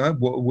wands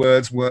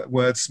wordsmiths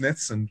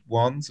and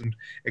wands and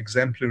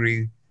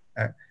exemplary.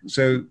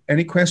 So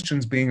any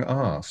questions being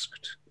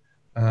asked?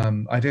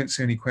 I don't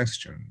see any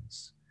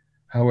questions.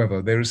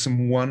 However, there is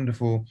some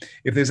wonderful,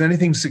 if there's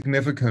anything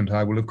significant,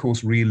 I will of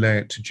course relay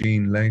it to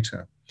Jean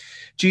later.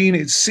 Jean,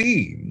 it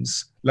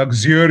seems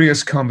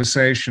luxurious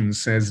conversation,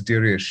 says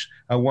Dirish.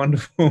 How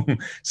wonderful.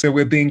 So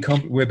you're being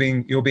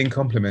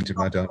complimented,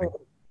 my darling.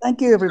 Thank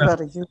you,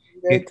 everybody. You're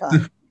very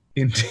kind.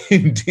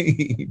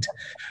 Indeed.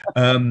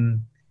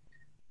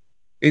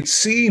 It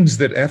seems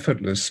that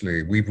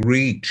effortlessly we've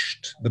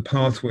reached the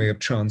pathway of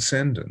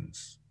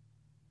transcendence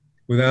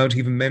without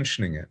even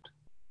mentioning it.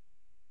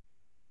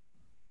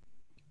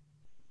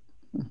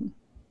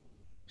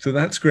 So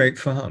that's great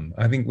fun.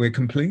 I think we're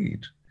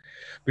complete.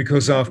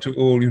 Because after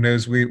all, you know,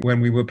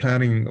 when we were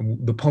planning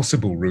the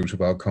possible route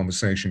of our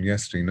conversation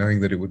yesterday, knowing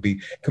that it would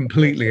be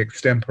completely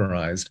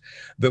extemporized,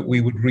 that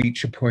we would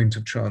reach a point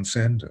of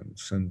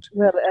transcendence. And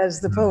well, as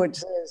the poet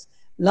says,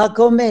 la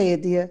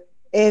commedia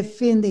è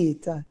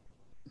finita.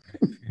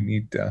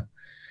 Finita.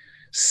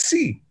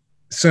 See,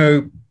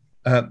 so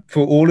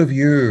for all of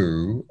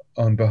you,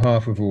 on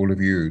behalf of all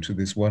of you, to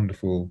this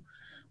wonderful,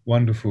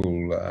 wonderful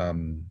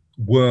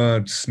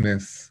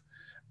wordsmith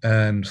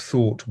and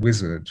thought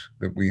wizard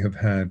that we have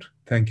had,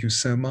 thank you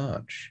so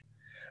much.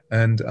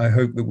 And I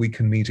hope that we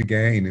can meet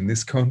again in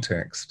this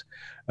context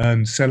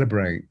and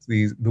celebrate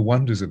the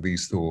wonders of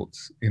these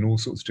thoughts in all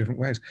sorts of different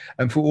ways.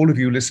 And for all of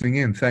you listening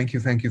in, thank you,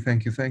 thank you,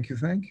 thank you, thank you,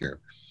 thank you.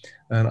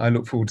 And I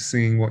look forward to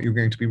seeing what you're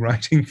going to be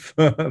writing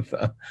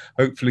further.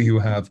 Hopefully you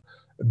have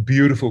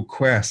beautiful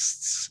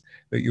quests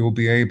that you'll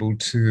be able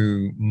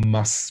to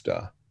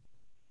muster.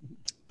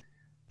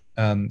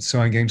 So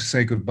I'm going to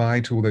say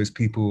goodbye to all those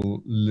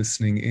people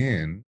listening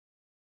in.